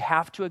receive it, we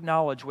have to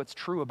acknowledge what's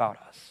true about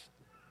us.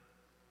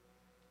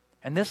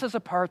 And this is a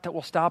part that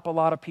will stop a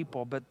lot of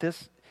people, but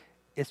this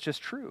is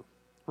just true.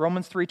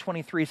 Romans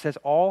 3:23 says,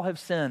 all have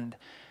sinned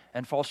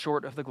and fall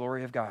short of the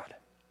glory of God.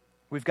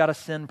 We've got a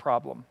sin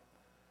problem.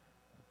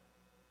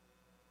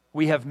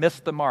 We have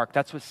missed the mark.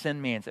 That's what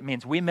sin means. It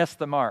means we missed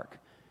the mark.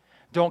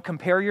 Don't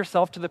compare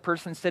yourself to the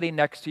person sitting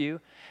next to you.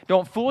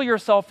 Don't fool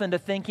yourself into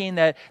thinking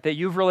that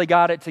you've really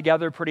got it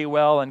together pretty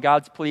well and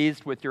God's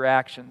pleased with your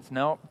actions.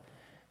 No,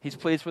 He's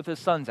pleased with His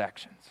Son's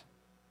actions.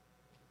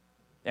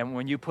 And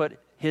when you put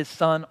His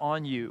Son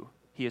on you,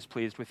 He is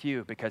pleased with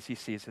you because He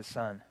sees His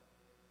Son.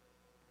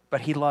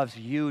 But He loves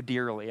you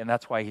dearly, and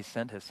that's why He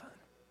sent His Son.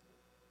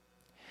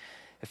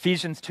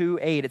 Ephesians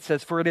 2:8, it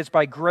says, for it is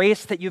by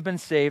grace that you've been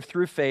saved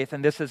through faith,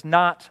 and this is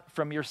not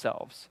from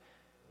yourselves.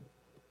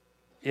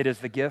 It is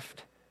the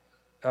gift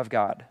of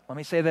God. Let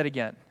me say that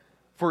again.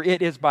 For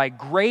it is by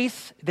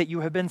grace that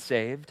you have been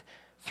saved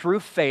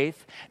through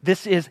faith.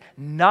 This is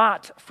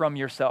not from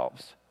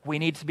yourselves. We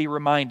need to be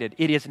reminded.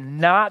 It is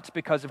not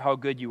because of how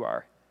good you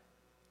are.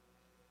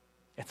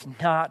 It's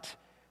not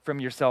from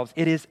yourselves.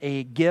 It is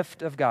a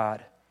gift of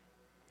God.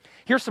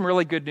 Here's some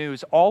really good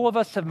news. All of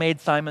us have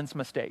made Simon's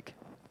mistake.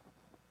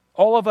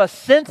 All of us,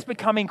 since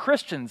becoming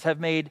Christians, have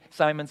made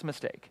Simon's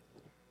mistake.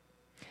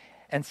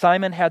 And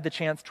Simon had the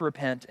chance to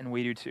repent, and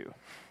we do too.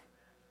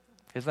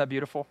 Isn't that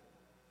beautiful?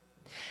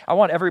 I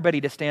want everybody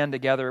to stand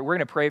together. We're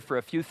going to pray for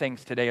a few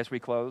things today as we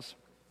close.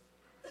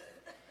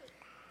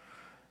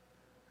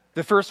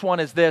 The first one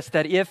is this,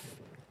 that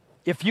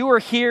if you are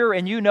here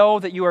and you know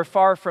that you are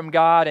far from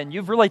God and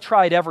you've really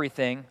tried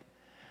everything,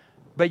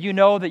 but you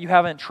know that you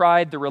haven't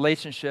tried the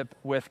relationship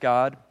with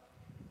God,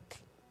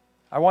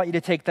 I want you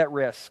to take that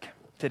risk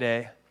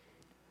today.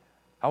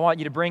 I want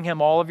you to bring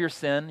Him all of your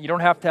sin. You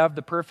don't have to have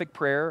the perfect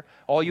prayer.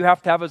 All you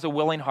have to have is a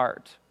willing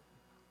heart.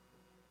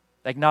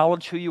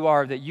 Acknowledge who you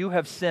are, that you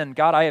have sinned.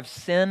 God, I have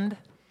sinned.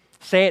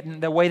 Say it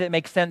in the way that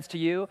makes sense to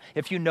you.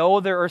 If you know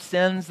there are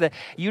sins that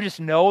you just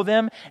know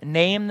them,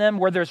 name them.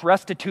 Where there's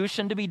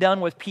restitution to be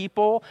done with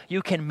people,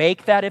 you can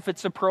make that if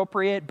it's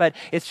appropriate. But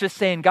it's just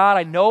saying, God,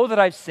 I know that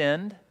I've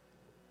sinned.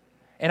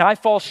 and I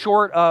fall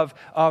short of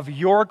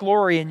your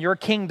glory and your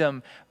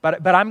kingdom,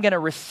 but I'm going to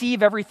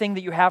receive everything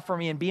that you have for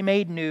me and be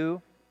made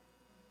new.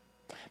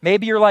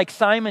 Maybe you're like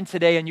Simon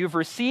today and you've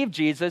received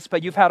Jesus,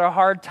 but you've had a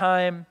hard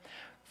time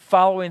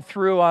following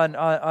through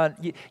on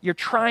you're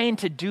trying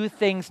to do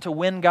things to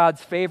win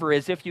God's favor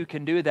as if you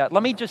can do that.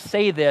 Let me just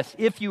say this.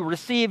 If you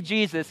receive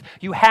Jesus,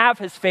 you have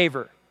his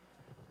favor.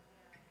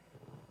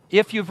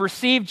 If you've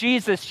received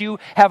Jesus, you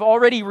have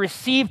already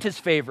received his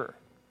favor.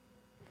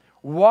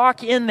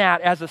 Walk in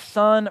that as a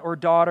son or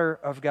daughter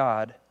of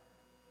God.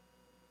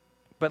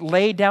 But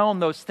lay down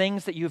those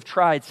things that you've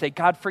tried. Say,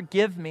 God,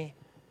 forgive me.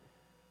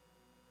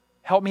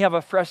 Help me have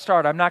a fresh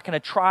start. I'm not going to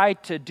try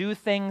to do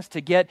things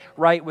to get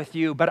right with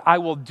you, but I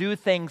will do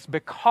things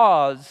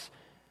because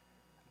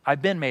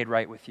I've been made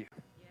right with you.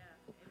 Yeah.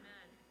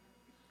 Amen.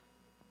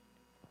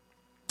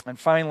 And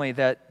finally,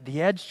 that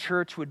the Edge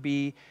Church would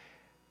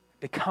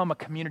become a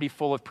community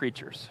full of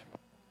preachers.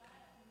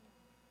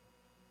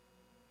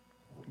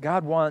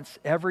 God wants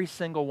every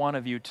single one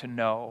of you to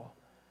know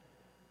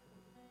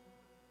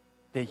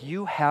that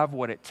you have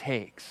what it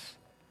takes.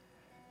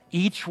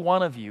 Each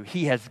one of you,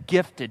 he has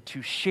gifted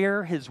to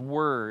share his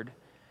word,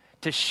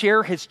 to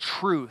share his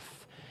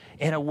truth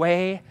in a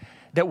way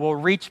that will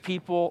reach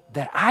people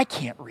that I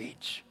can't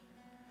reach,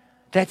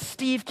 that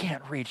Steve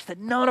can't reach, that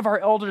none of our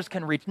elders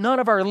can reach, none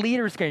of our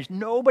leaders can reach,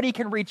 nobody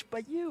can reach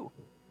but you.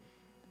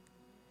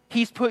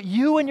 He's put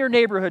you in your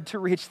neighborhood to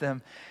reach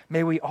them.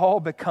 May we all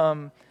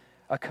become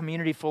a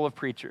community full of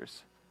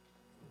preachers.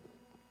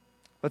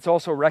 Let's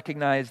also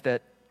recognize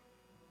that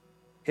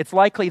it's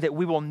likely that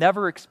we will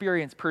never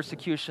experience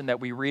persecution that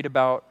we read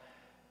about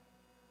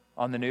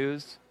on the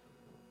news,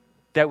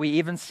 that we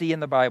even see in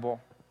the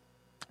Bible.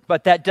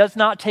 But that does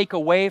not take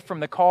away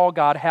from the call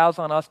God has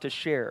on us to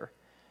share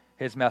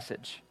his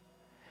message.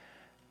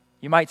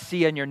 You might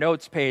see in your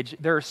notes page,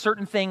 there are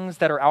certain things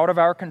that are out of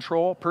our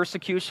control.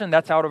 Persecution,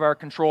 that's out of our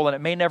control, and it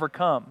may never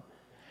come.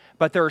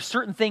 But there are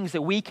certain things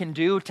that we can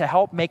do to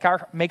help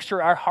make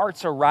sure our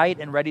hearts are right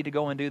and ready to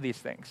go and do these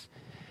things.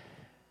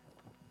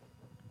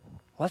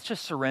 Let's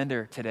just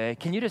surrender today.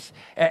 Can you just,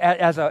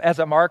 as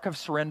a mark of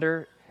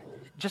surrender,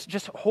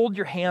 just hold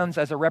your hands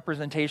as a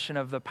representation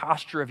of the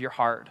posture of your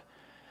heart.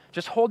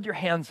 Just hold your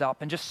hands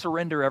up and just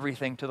surrender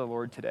everything to the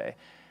Lord today.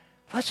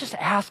 Let's just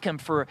ask him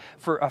for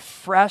a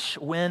fresh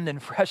wind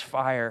and fresh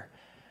fire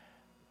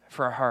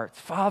for our hearts.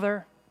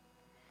 Father,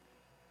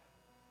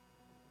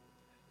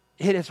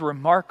 it is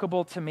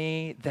remarkable to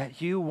me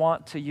that you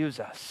want to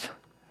use us.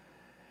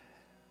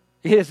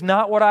 It is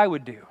not what I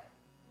would do,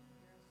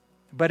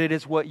 but it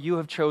is what you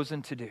have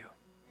chosen to do.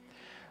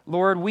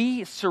 Lord,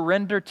 we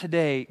surrender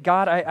today.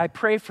 God, I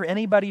pray for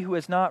anybody who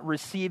has not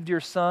received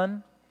your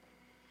Son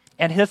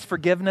and his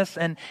forgiveness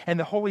and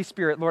the Holy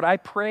Spirit. Lord, I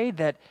pray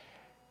that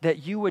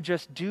you would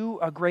just do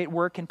a great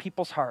work in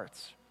people's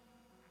hearts.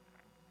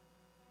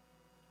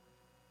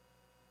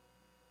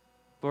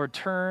 Lord,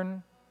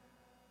 turn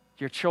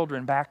your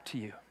children back to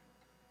you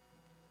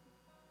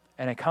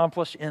and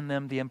accomplish in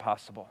them the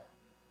impossible.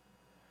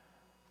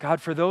 God,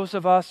 for those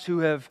of us who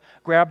have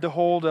grabbed a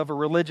hold of a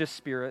religious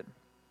spirit,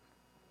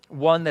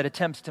 one that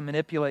attempts to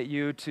manipulate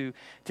you to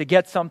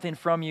get something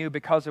from you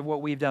because of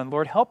what we've done,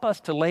 Lord, help us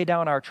to lay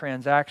down our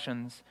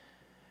transactions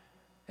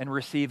and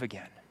receive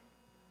again.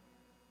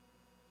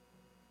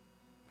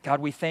 God,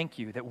 we thank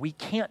you that we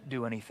can't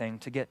do anything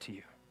to get to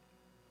you,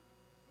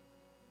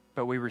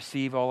 but we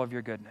receive all of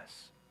your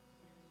goodness.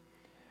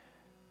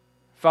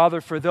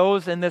 Father, for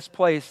those in this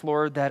place,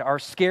 Lord, that are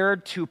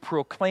scared to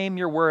proclaim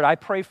your word, I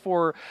pray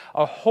for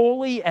a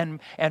holy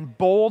and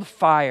bold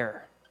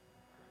fire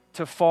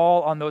to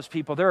fall on those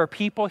people. There are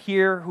people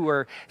here who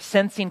are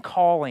sensing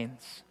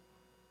callings.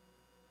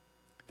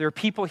 There are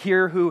people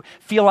here who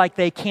feel like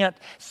they can't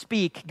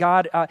speak.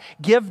 God,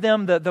 give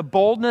them the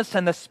boldness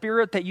and the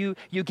spirit that you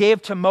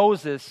gave to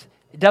Moses.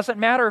 It doesn't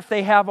matter if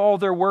they have all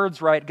their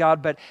words right,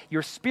 God, but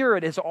your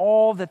spirit is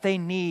all that they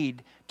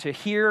need to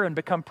hear and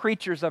become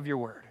preachers of your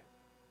word.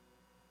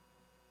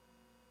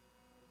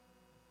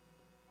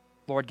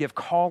 Lord, give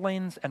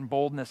callings and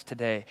boldness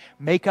today.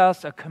 Make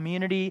us a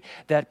community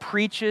that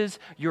preaches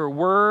your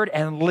word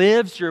and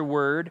lives your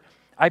word.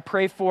 I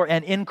pray for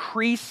an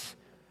increase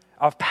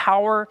of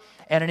power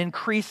and an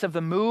increase of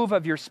the move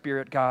of your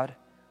Spirit, God.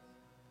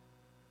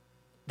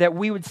 That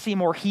we would see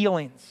more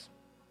healings.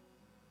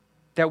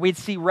 That we'd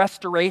see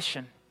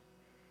restoration.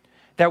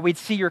 That we'd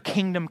see your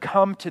kingdom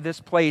come to this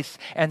place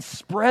and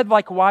spread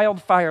like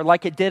wildfire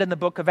like it did in the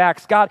book of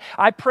Acts. God,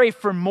 I pray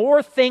for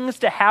more things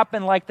to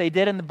happen like they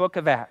did in the book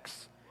of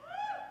Acts.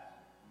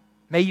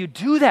 May you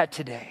do that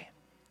today.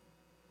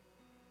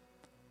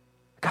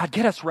 God,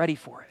 get us ready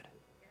for it.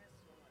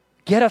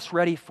 Get us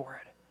ready for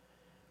it.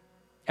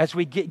 As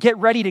we get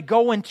ready to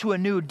go into a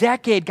new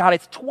decade, God,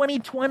 it's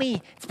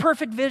 2020. It's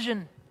perfect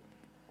vision.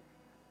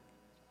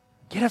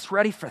 Get us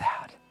ready for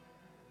that.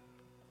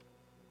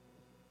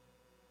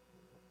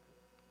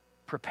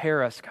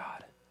 Prepare us,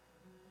 God.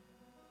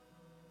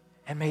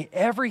 And may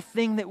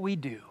everything that we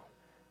do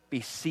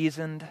be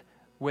seasoned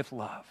with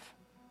love,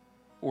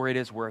 or it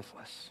is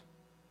worthless.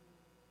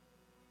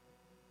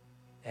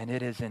 And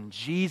it is in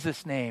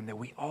Jesus' name that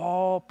we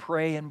all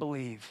pray and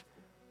believe.